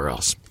find anywhere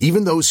else,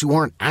 even those who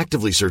aren't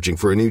actively searching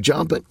for a new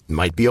job but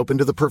might be open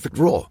to the perfect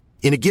role.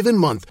 In a given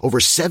month, over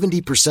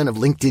 70% of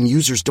LinkedIn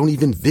users don't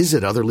even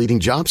visit other leading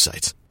job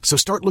sites. So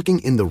start looking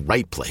in the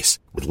right place.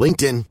 With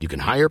LinkedIn, you can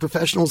hire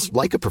professionals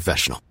like a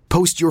professional.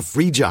 Post your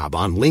free job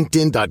on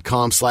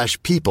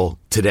linkedin.com/people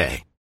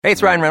today. Hey,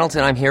 it's Ryan Reynolds,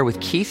 and I'm here with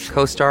Keith,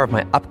 co-star of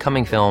my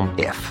upcoming film,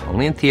 If,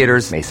 only in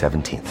theaters May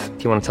 17th.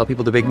 Do you want to tell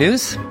people the big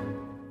news?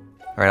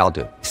 All right, I'll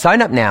do it.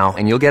 Sign up now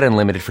and you'll get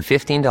unlimited for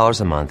 $15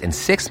 a month and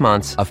 6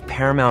 months of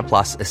Paramount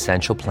Plus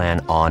Essential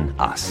Plan on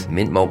us.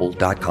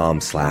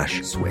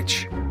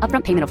 MintMobile.com/switch.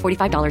 Upfront payment of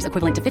 $45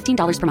 equivalent to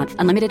 $15 per month.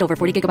 Unlimited over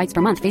 40 gigabytes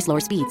per month. Face lower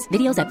speeds.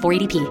 Videos at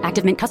 480p.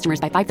 Active Mint customers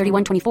by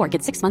 531.24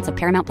 get 6 months of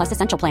Paramount Plus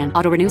Essential Plan.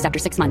 Auto renews after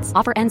 6 months.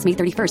 Offer ends May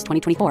 31st,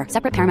 2024.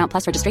 Separate Paramount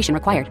Plus registration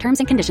required. Terms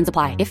and conditions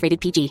apply if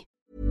rated PG.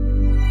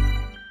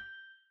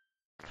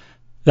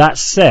 That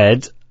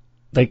said,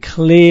 they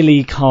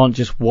clearly can't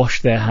just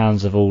wash their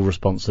hands of all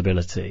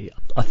responsibility.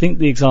 I think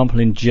the example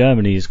in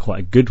Germany is quite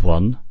a good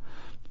one,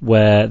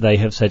 where they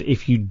have said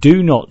if you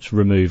do not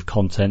remove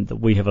content that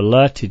we have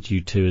alerted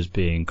you to as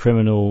being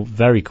criminal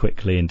very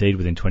quickly, indeed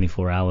within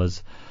 24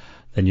 hours,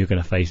 then you're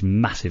going to face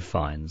massive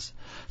fines.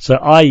 So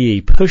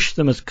i.e. push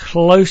them as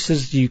close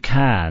as you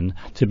can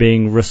to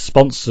being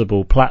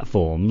responsible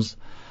platforms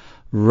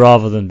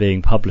rather than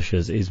being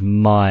publishers is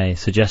my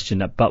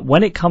suggestion. But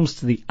when it comes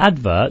to the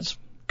adverts,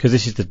 because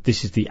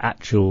this is the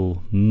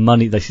actual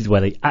money, this is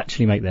where they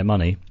actually make their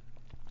money,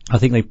 I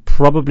think they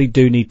probably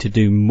do need to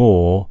do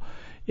more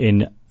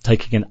in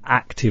taking an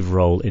active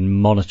role in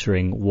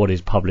monitoring what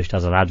is published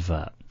as an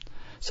advert.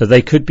 So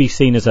they could be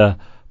seen as a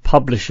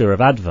publisher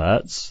of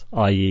adverts,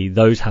 i.e.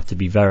 those have to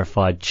be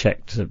verified,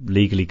 checked,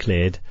 legally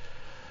cleared,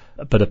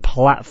 but a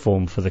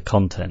platform for the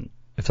content,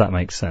 if that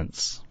makes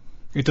sense.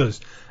 It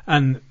does.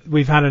 And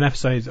we've had an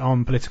episode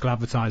on political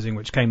advertising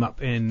which came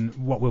up in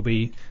what will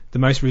be the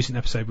most recent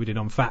episode we did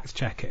on fact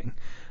checking,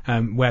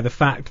 where the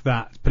fact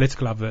that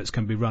political adverts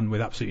can be run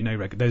with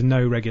absolutely there's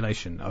no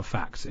regulation of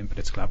facts in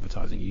political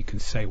advertising. You can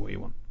say what you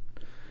want.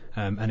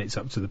 And it's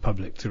up to the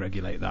public to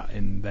regulate that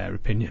in their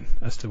opinion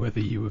as to whether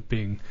you were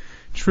being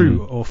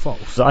true or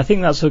false. So I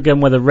think that's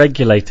again where the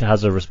regulator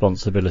has a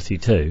responsibility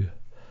too,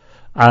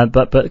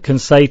 but can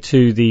say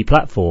to the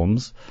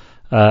platforms,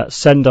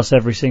 send us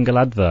every single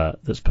advert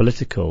that's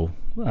political,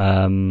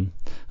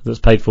 that's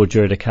paid for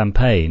during a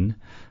campaign,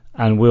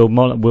 and we'll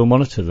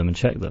monitor them and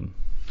check them.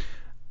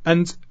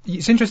 And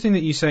it's interesting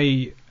that you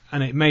say,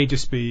 and it may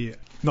just be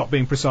not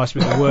being precise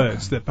with the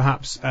words, that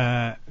perhaps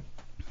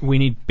we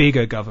need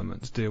bigger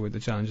government to deal with the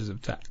challenges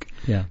of tech.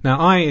 Yeah. Now,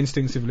 I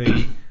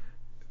instinctively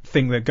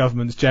think that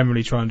governments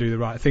generally try and do the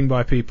right thing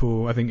by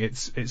people. I think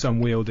it's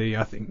unwieldy.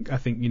 I think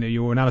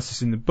your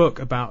analysis in the book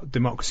about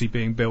democracy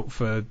being built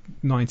for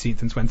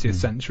 19th and 20th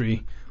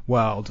century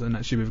world, and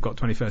actually we've got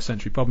 21st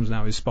century problems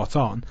now, is spot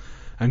on.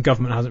 And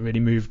government hasn't really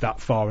moved that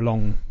far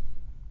along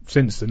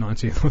since the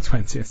 19th or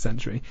 20th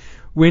century.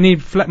 We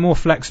need more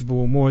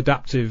flexible, more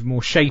adaptive,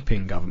 more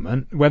shaping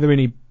government. Whether we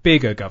need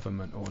bigger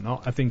government or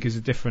not, I think is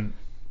a different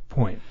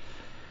point.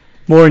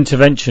 More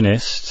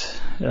interventionist.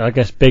 I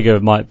guess bigger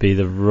might be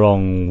the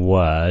wrong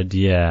word.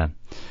 Yeah.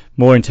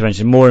 More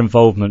intervention, more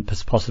involvement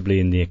possibly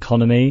in the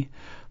economy,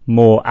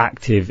 more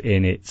active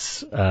in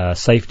its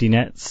safety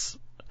nets,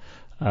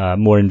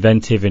 more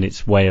inventive in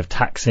its way of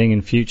taxing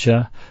in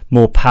future,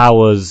 more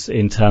powers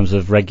in terms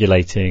of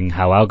regulating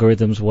how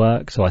algorithms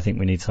work. So I think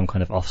we need some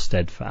kind of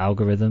Ofsted for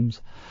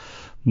algorithms.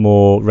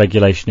 More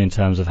regulation in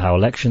terms of how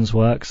elections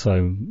work,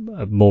 so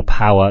more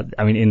power.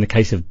 I mean, in the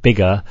case of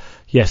bigger,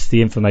 yes,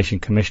 the Information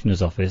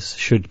Commissioner's Office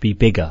should be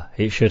bigger.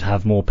 It should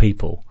have more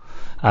people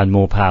and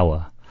more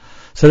power.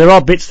 So there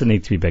are bits that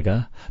need to be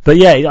bigger. But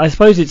yeah, I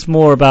suppose it's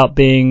more about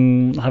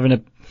being a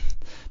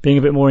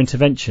bit more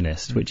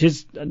interventionist, which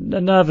is a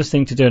nervous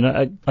thing to do.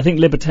 And I think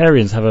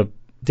libertarians have a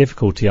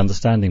difficulty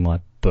understanding my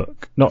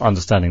book. Not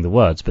understanding the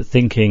words, but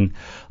thinking,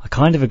 I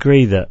kind of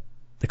agree that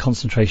the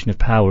concentration of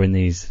power in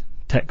these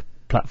tech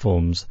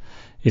platforms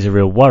is a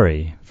real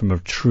worry from a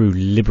true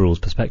liberal's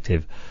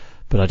perspective,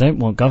 but I don't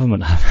want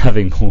government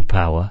having more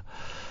power,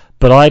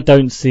 but I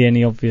don't see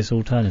any obvious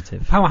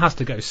alternative. Power has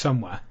to go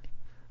somewhere,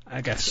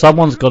 I guess.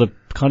 Someone's got to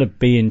kind of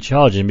be in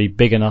charge and be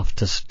big enough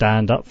to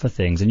stand up for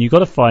things, and you've got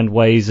to find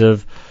ways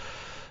of,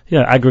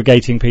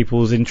 aggregating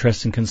people's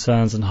interests and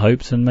concerns and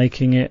hopes and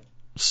making it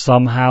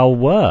somehow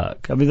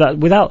work. I mean,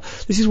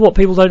 this is what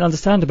people don't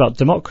understand about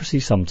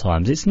democracy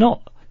sometimes. You're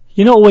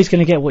not always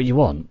going to get what you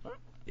want.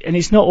 And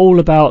it's not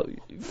all about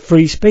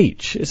free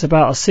speech. It's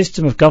about a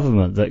system of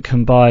government that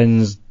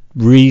combines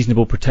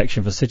reasonable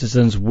protection for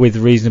citizens with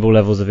reasonable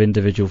levels of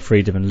individual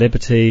freedom and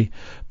liberty,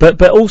 but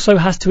also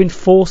has to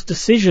enforce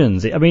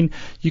decisions. I mean,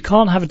 you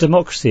can't have a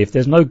democracy if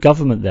there's no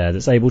government there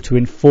that's able to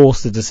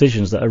enforce the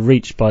decisions that are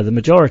reached by the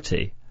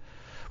majority,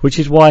 which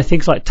is why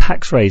things like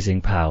tax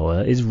raising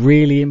power is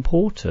really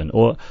important,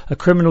 or a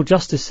criminal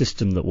justice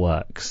system that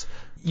works.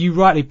 You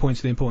rightly point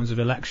to the importance of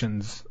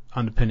elections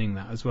underpinning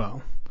that as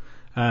well.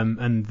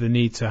 And the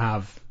need to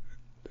have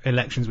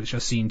elections which are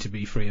seen to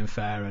be free and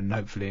fair and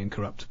hopefully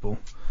incorruptible.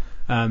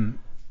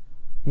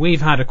 We've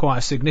had quite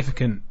a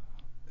significant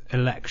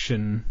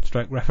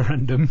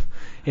election/referendum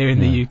here in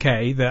the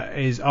UK that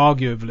has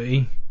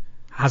arguably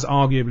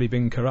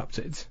been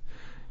corrupted.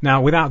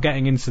 Now, without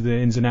getting into the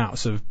ins and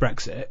outs of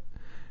Brexit,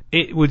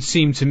 it would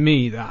seem to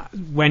me that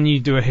when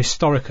you do a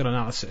historical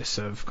analysis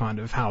of kind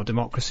of how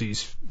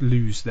democracies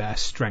lose their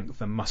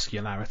strength and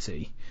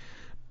muscularity,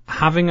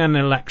 having an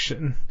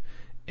election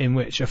in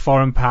which a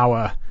foreign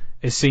power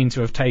is seen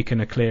to have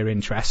taken a clear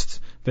interest,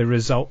 the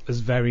result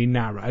is very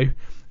narrow,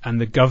 and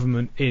the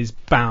government is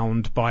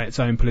bound by its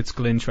own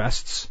political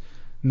interests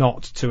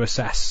not to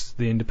assess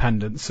the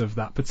independence of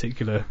that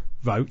particular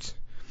vote,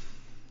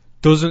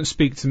 doesn't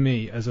speak to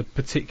me as a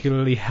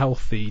particularly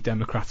healthy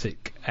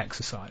democratic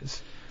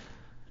exercise.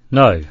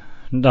 No,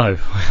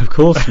 of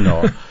course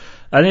not.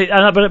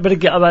 But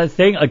again, I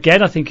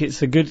think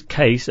it's a good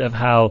case of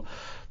how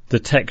the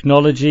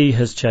technology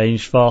has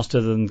changed faster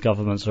than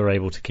governments are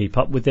able to keep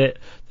up with it.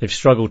 They've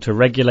struggled to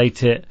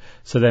regulate it,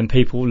 so then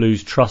people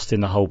lose trust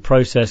in the whole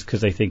process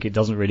because they think it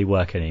doesn't really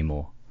work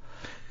anymore.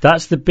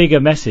 That's the bigger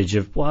message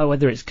of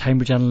whether it's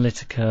Cambridge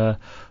Analytica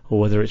or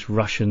whether it's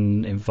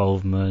Russian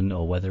involvement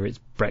or whether it's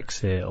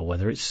Brexit or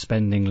whether it's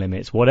spending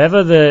limits,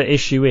 whatever the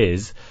issue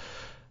is,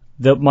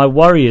 that my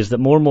worry is that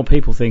more and more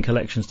people think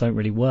elections don't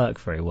really work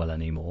very well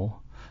anymore.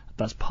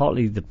 That's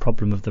partly the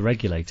problem of the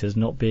regulators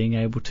not being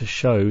able to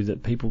show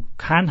that people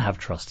can have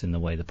trust in the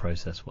way the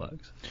process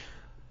works.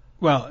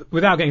 Well,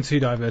 without getting too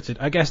diverted,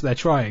 I guess they're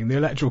trying. The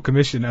Electoral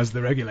Commission, as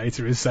the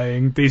regulator, is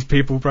saying these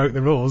people broke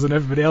the rules, and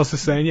everybody else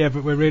is saying, yeah,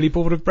 but we're really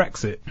bored of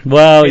Brexit.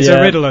 Well, it's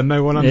a riddle and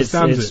no one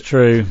understands it. It's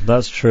true.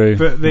 That's true.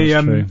 But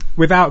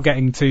without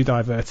getting too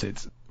diverted,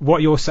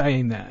 what you're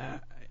saying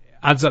there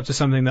adds up to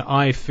something that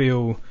I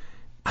feel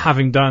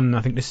having done,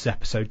 I think this is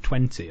episode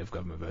 20 of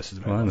Government versus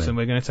Robots, and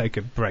we're going to take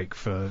a break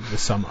for the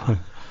summer.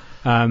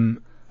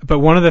 But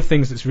one of the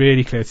things that's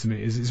really clear to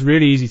me is it's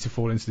really easy to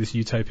fall into this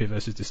utopia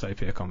versus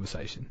dystopia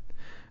conversation.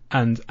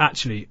 And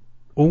actually,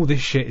 all this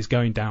shit is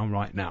going down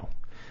right now.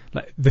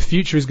 Like, the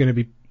future is going to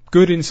be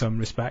good in some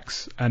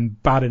respects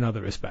and bad in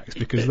other respects,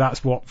 because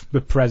that's what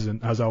the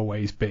present has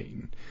always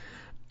been.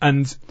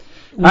 And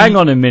hang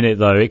on a minute,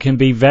 though. It can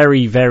be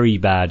very, very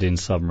bad in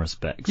some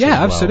respects. Yeah, as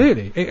well.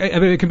 absolutely.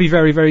 It can be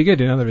very, very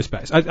good in other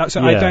respects. I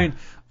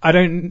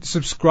don't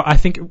subscribe. I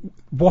think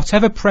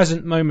whatever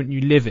present moment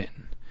you live in,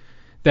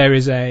 there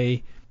is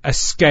a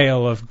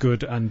scale of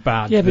good and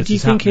bad. Yeah, but do you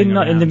think in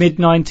the mid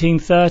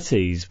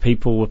 1930s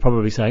people were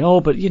probably saying, "Oh,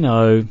 but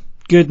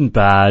good and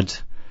bad,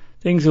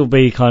 things will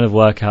be kind of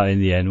work out in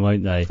the end,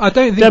 won't they?" I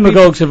don't think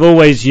demagogues have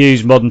always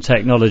used modern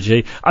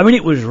technology. I mean,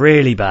 it was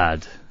really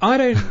bad. I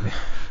don't.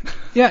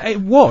 Yeah,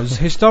 it was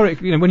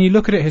historically. When you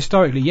look at it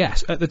historically,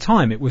 yes. At the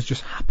time, it was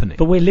just happening.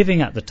 But we're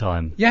living at the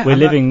time. Yeah, we're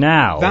living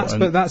now.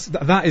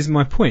 That is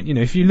my point.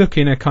 If you look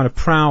in a kind of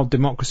proud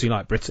democracy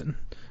like Britain,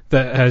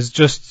 that has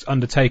just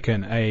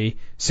undertaken a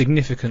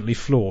significantly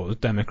flawed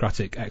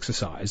democratic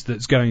exercise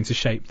that's going to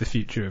shape the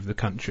future of the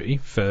country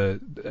for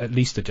at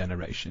least a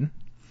generation.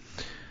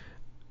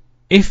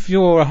 If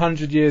you're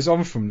 100 years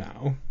on from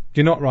now,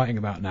 you're not writing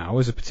about now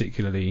as a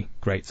particularly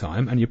great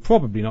time, and you're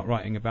probably not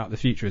writing about the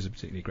future as a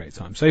particularly great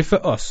time. So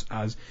for us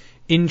as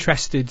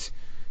interested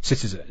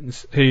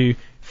citizens who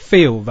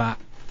feel that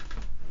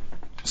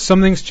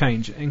something's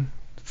changing,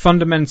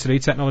 fundamentally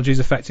technology is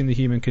affecting the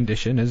human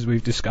condition, as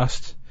we've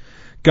discussed,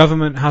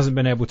 government hasn't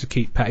been able to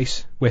keep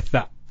pace with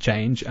that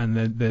change and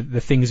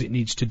the things it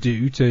needs to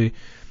do to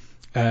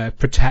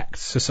protect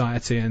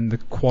society and the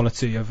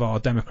quality of our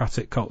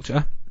democratic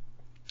culture.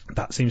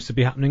 That seems to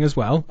be happening as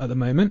well at the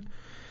moment.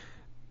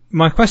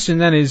 My question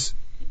then is,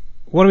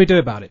 what do we do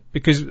about it?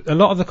 Because a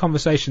lot of the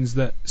conversations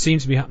that seem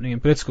to be happening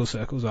in political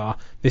circles are,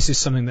 this is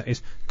something that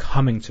is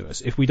coming to us.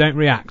 If we don't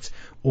react,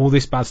 all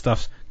this bad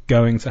stuff's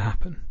going to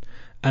happen.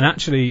 And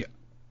actually,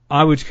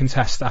 I would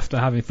contest, after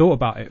having thought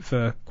about it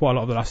for quite a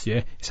lot of the last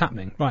year, it's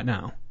happening right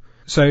now.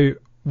 So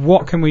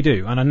what can we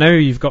do? And I know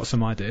you've got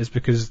some ideas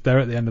because they're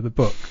at the end of the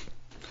book.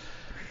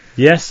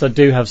 Yes, I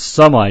do have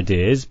some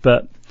ideas,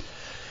 but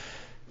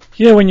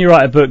when you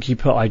write a book, you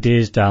put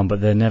ideas down,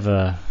 but they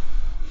never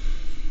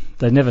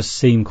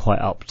seem quite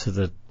up to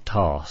the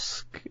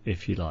task,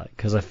 if you like,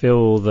 because I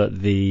feel that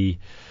the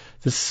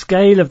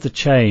scale of the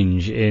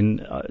change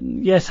in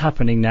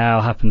happening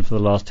now, happened for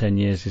the last 10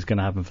 years, is going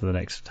to happen for the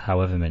next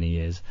however many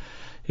years,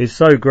 is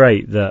so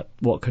great that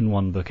what can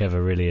one book ever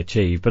really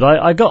achieve? But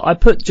I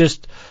put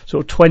just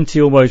sort of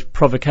 20 almost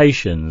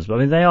provocations. I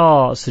mean, they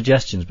are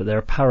suggestions, but they're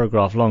a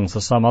paragraph long, so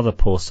some other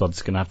poor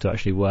sod's going to have to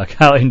actually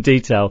work out in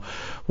detail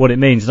what it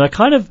means. And I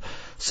kind of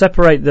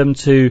separate them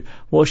to,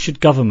 what should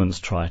governments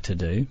try to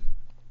do?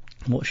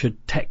 What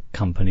should tech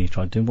companies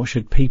try to do? What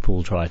should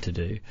people try to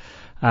do?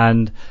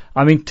 And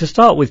I mean, to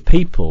start with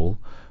people,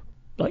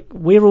 like,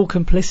 we're all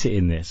complicit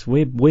in this.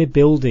 We're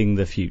building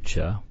the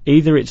future.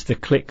 Either it's the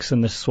clicks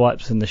and the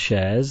swipes and the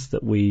shares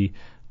that we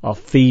are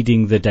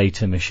feeding the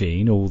data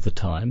machine all the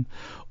time,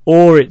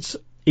 or it's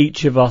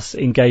each of us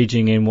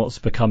engaging in what's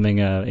becoming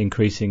an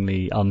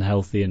increasingly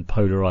unhealthy and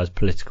polarised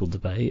political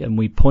debate, and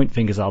we point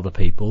fingers at other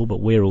people, but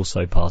we're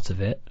also part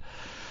of it.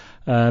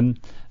 So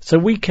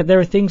there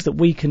are things that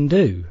we can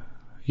do,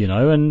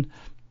 and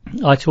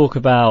I talk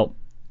about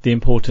the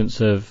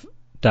importance of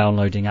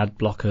downloading ad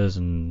blockers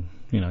and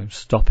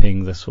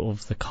stopping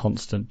the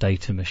constant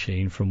data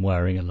machine from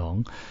whirring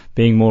along,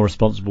 being more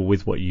responsible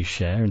with what you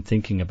share and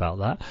thinking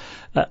about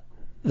that.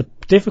 The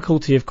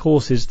difficulty, of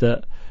course, is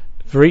that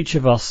for each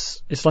of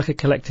us, it's like a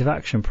collective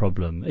action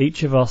problem.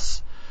 Each of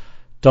us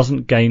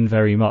doesn't gain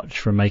very much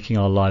from making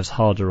our lives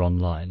harder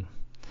online.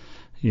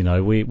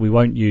 We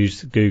won't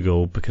use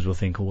Google because we'll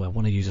think, I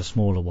want to use a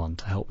smaller one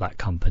to help that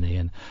company,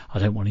 and I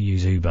don't want to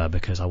use Uber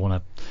because I want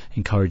to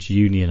encourage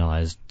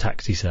unionised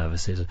taxi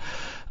services.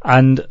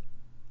 And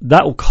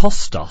that will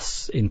cost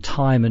us in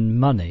time and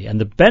money, and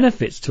the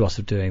benefits to us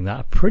of doing that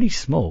are pretty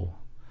small.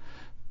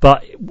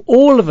 But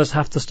all of us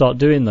have to start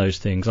doing those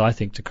things, I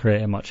think, to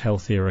create a much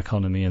healthier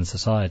economy and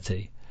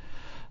society.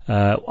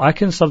 I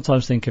can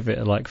sometimes think of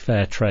it like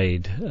fair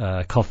trade,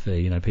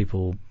 coffee,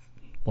 people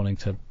wanting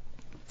to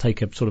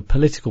take a sort of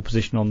political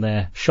position on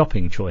their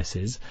shopping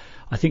choices.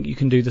 I think you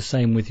can do the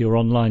same with your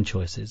online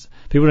choices.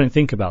 People don't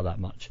think about that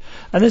much.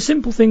 And there's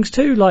simple things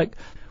too, like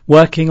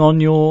working on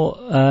your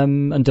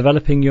and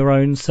developing your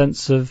own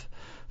sense of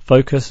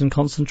focus and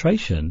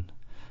concentration.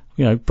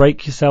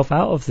 Break yourself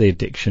out of the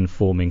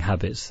addiction-forming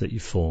habits that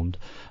you've formed.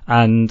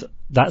 And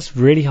that's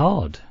really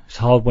hard. It's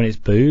hard when it's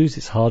booze,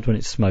 it's hard when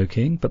it's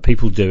smoking, but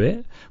people do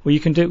it. Well,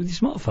 you can do it with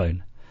your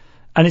smartphone.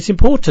 And it's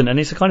important, and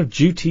it's a kind of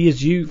duty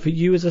for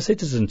you as a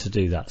citizen to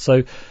do that.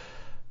 So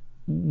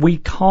we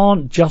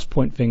can't just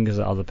point fingers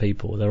at other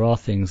people. There are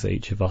things that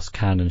each of us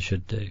can and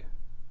should do.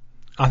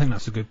 I think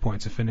that's a good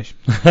point to finish.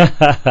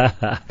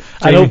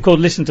 And of course,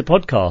 listen to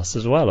podcasts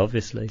as well,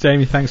 obviously.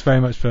 Jamie, thanks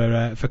very much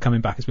for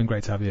coming back. It's been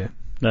great to have you here.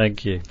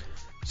 Thank you.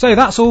 So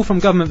that's all from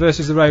Government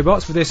vs. the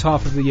Robots for this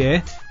half of the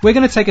year. We're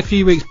going to take a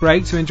few weeks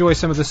break to enjoy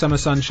some of the summer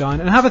sunshine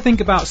and have a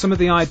think about some of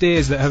the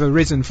ideas that have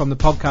arisen from the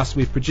podcast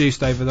we've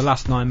produced over the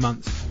last 9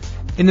 months.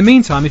 In the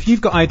meantime, if you've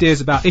got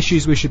ideas about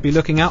issues we should be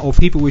looking at or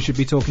people we should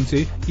be talking to,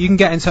 you can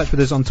get in touch with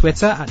us on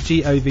Twitter at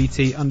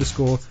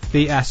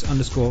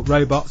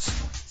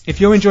GOVT_BS_robots. If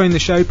you're enjoying the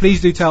show,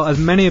 please do tell as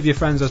many of your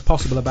friends as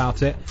possible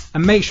about it,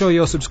 and make sure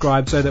you're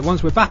subscribed so that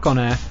once we're back on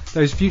air,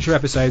 those future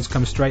episodes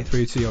come straight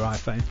through to your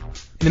iPhone.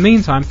 In the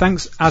meantime,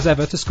 thanks as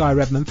ever to Sky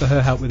Redman for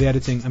her help with the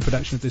editing and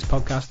production of this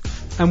podcast,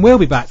 and we'll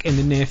be back in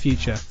the near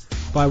future,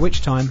 by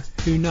which time,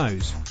 who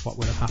knows what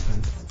will have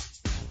happened.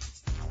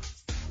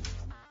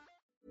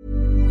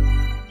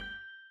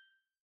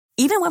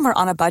 Even when we're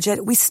on a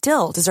budget, we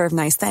still deserve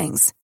nice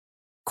things.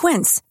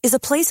 Quince is a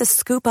place to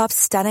scoop up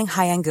stunning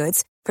high-end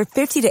goods for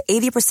 50 to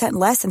 80%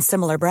 less than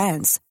similar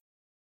brands.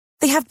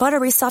 They have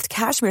buttery soft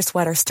cashmere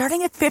sweaters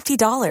starting at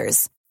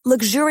 $50,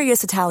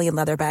 luxurious Italian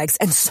leather bags,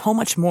 and so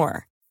much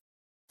more.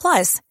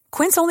 Plus,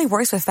 Quince only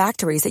works with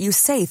factories that use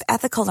safe,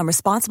 ethical, and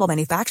responsible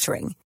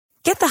manufacturing.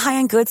 Get the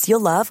high-end goods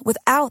you'll love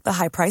without the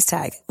high price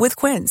tag with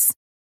Quince.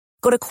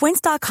 Go to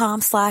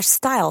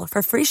quince.com/style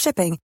for free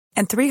shipping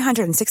and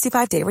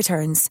 365-day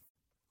returns.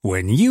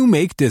 When you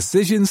make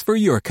decisions for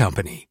your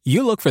company,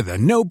 you look for the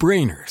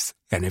no-brainers.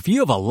 And if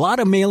you have a lot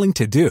of mailing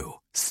to do,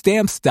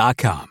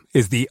 Stamps.com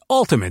is the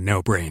ultimate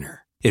no-brainer.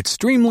 It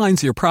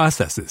streamlines your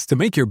processes to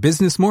make your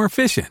business more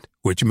efficient,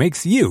 which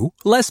makes you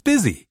less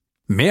busy.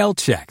 Mail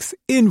checks,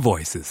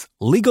 invoices,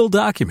 legal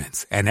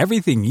documents, and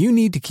everything you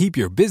need to keep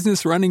your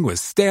business running with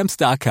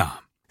Stamps.com.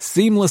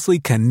 Seamlessly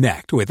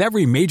connect with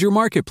every major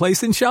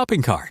marketplace and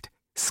shopping cart.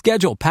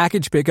 Schedule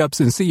package pickups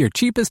and see your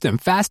cheapest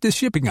and fastest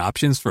shipping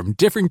options from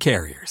different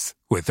carriers.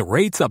 With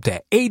rates up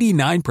to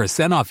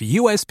 89% off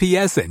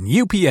USPS and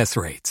UPS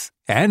rates.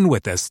 And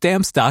with the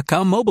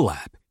Stamps.com mobile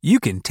app,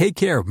 you can take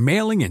care of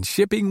mailing and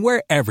shipping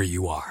wherever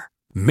you are.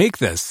 Make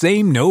the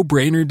same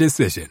no-brainer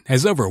decision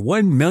as over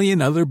 1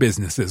 million other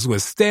businesses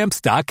with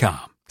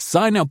Stamps.com.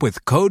 Sign up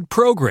with code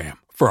PROGRAM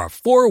for a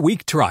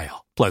 4-week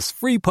trial, plus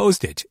free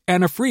postage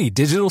and a free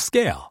digital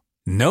scale.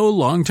 No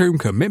long-term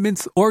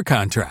commitments or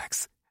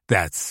contracts.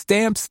 That's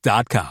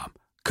Stamps.com.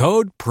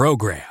 Code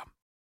PROGRAM.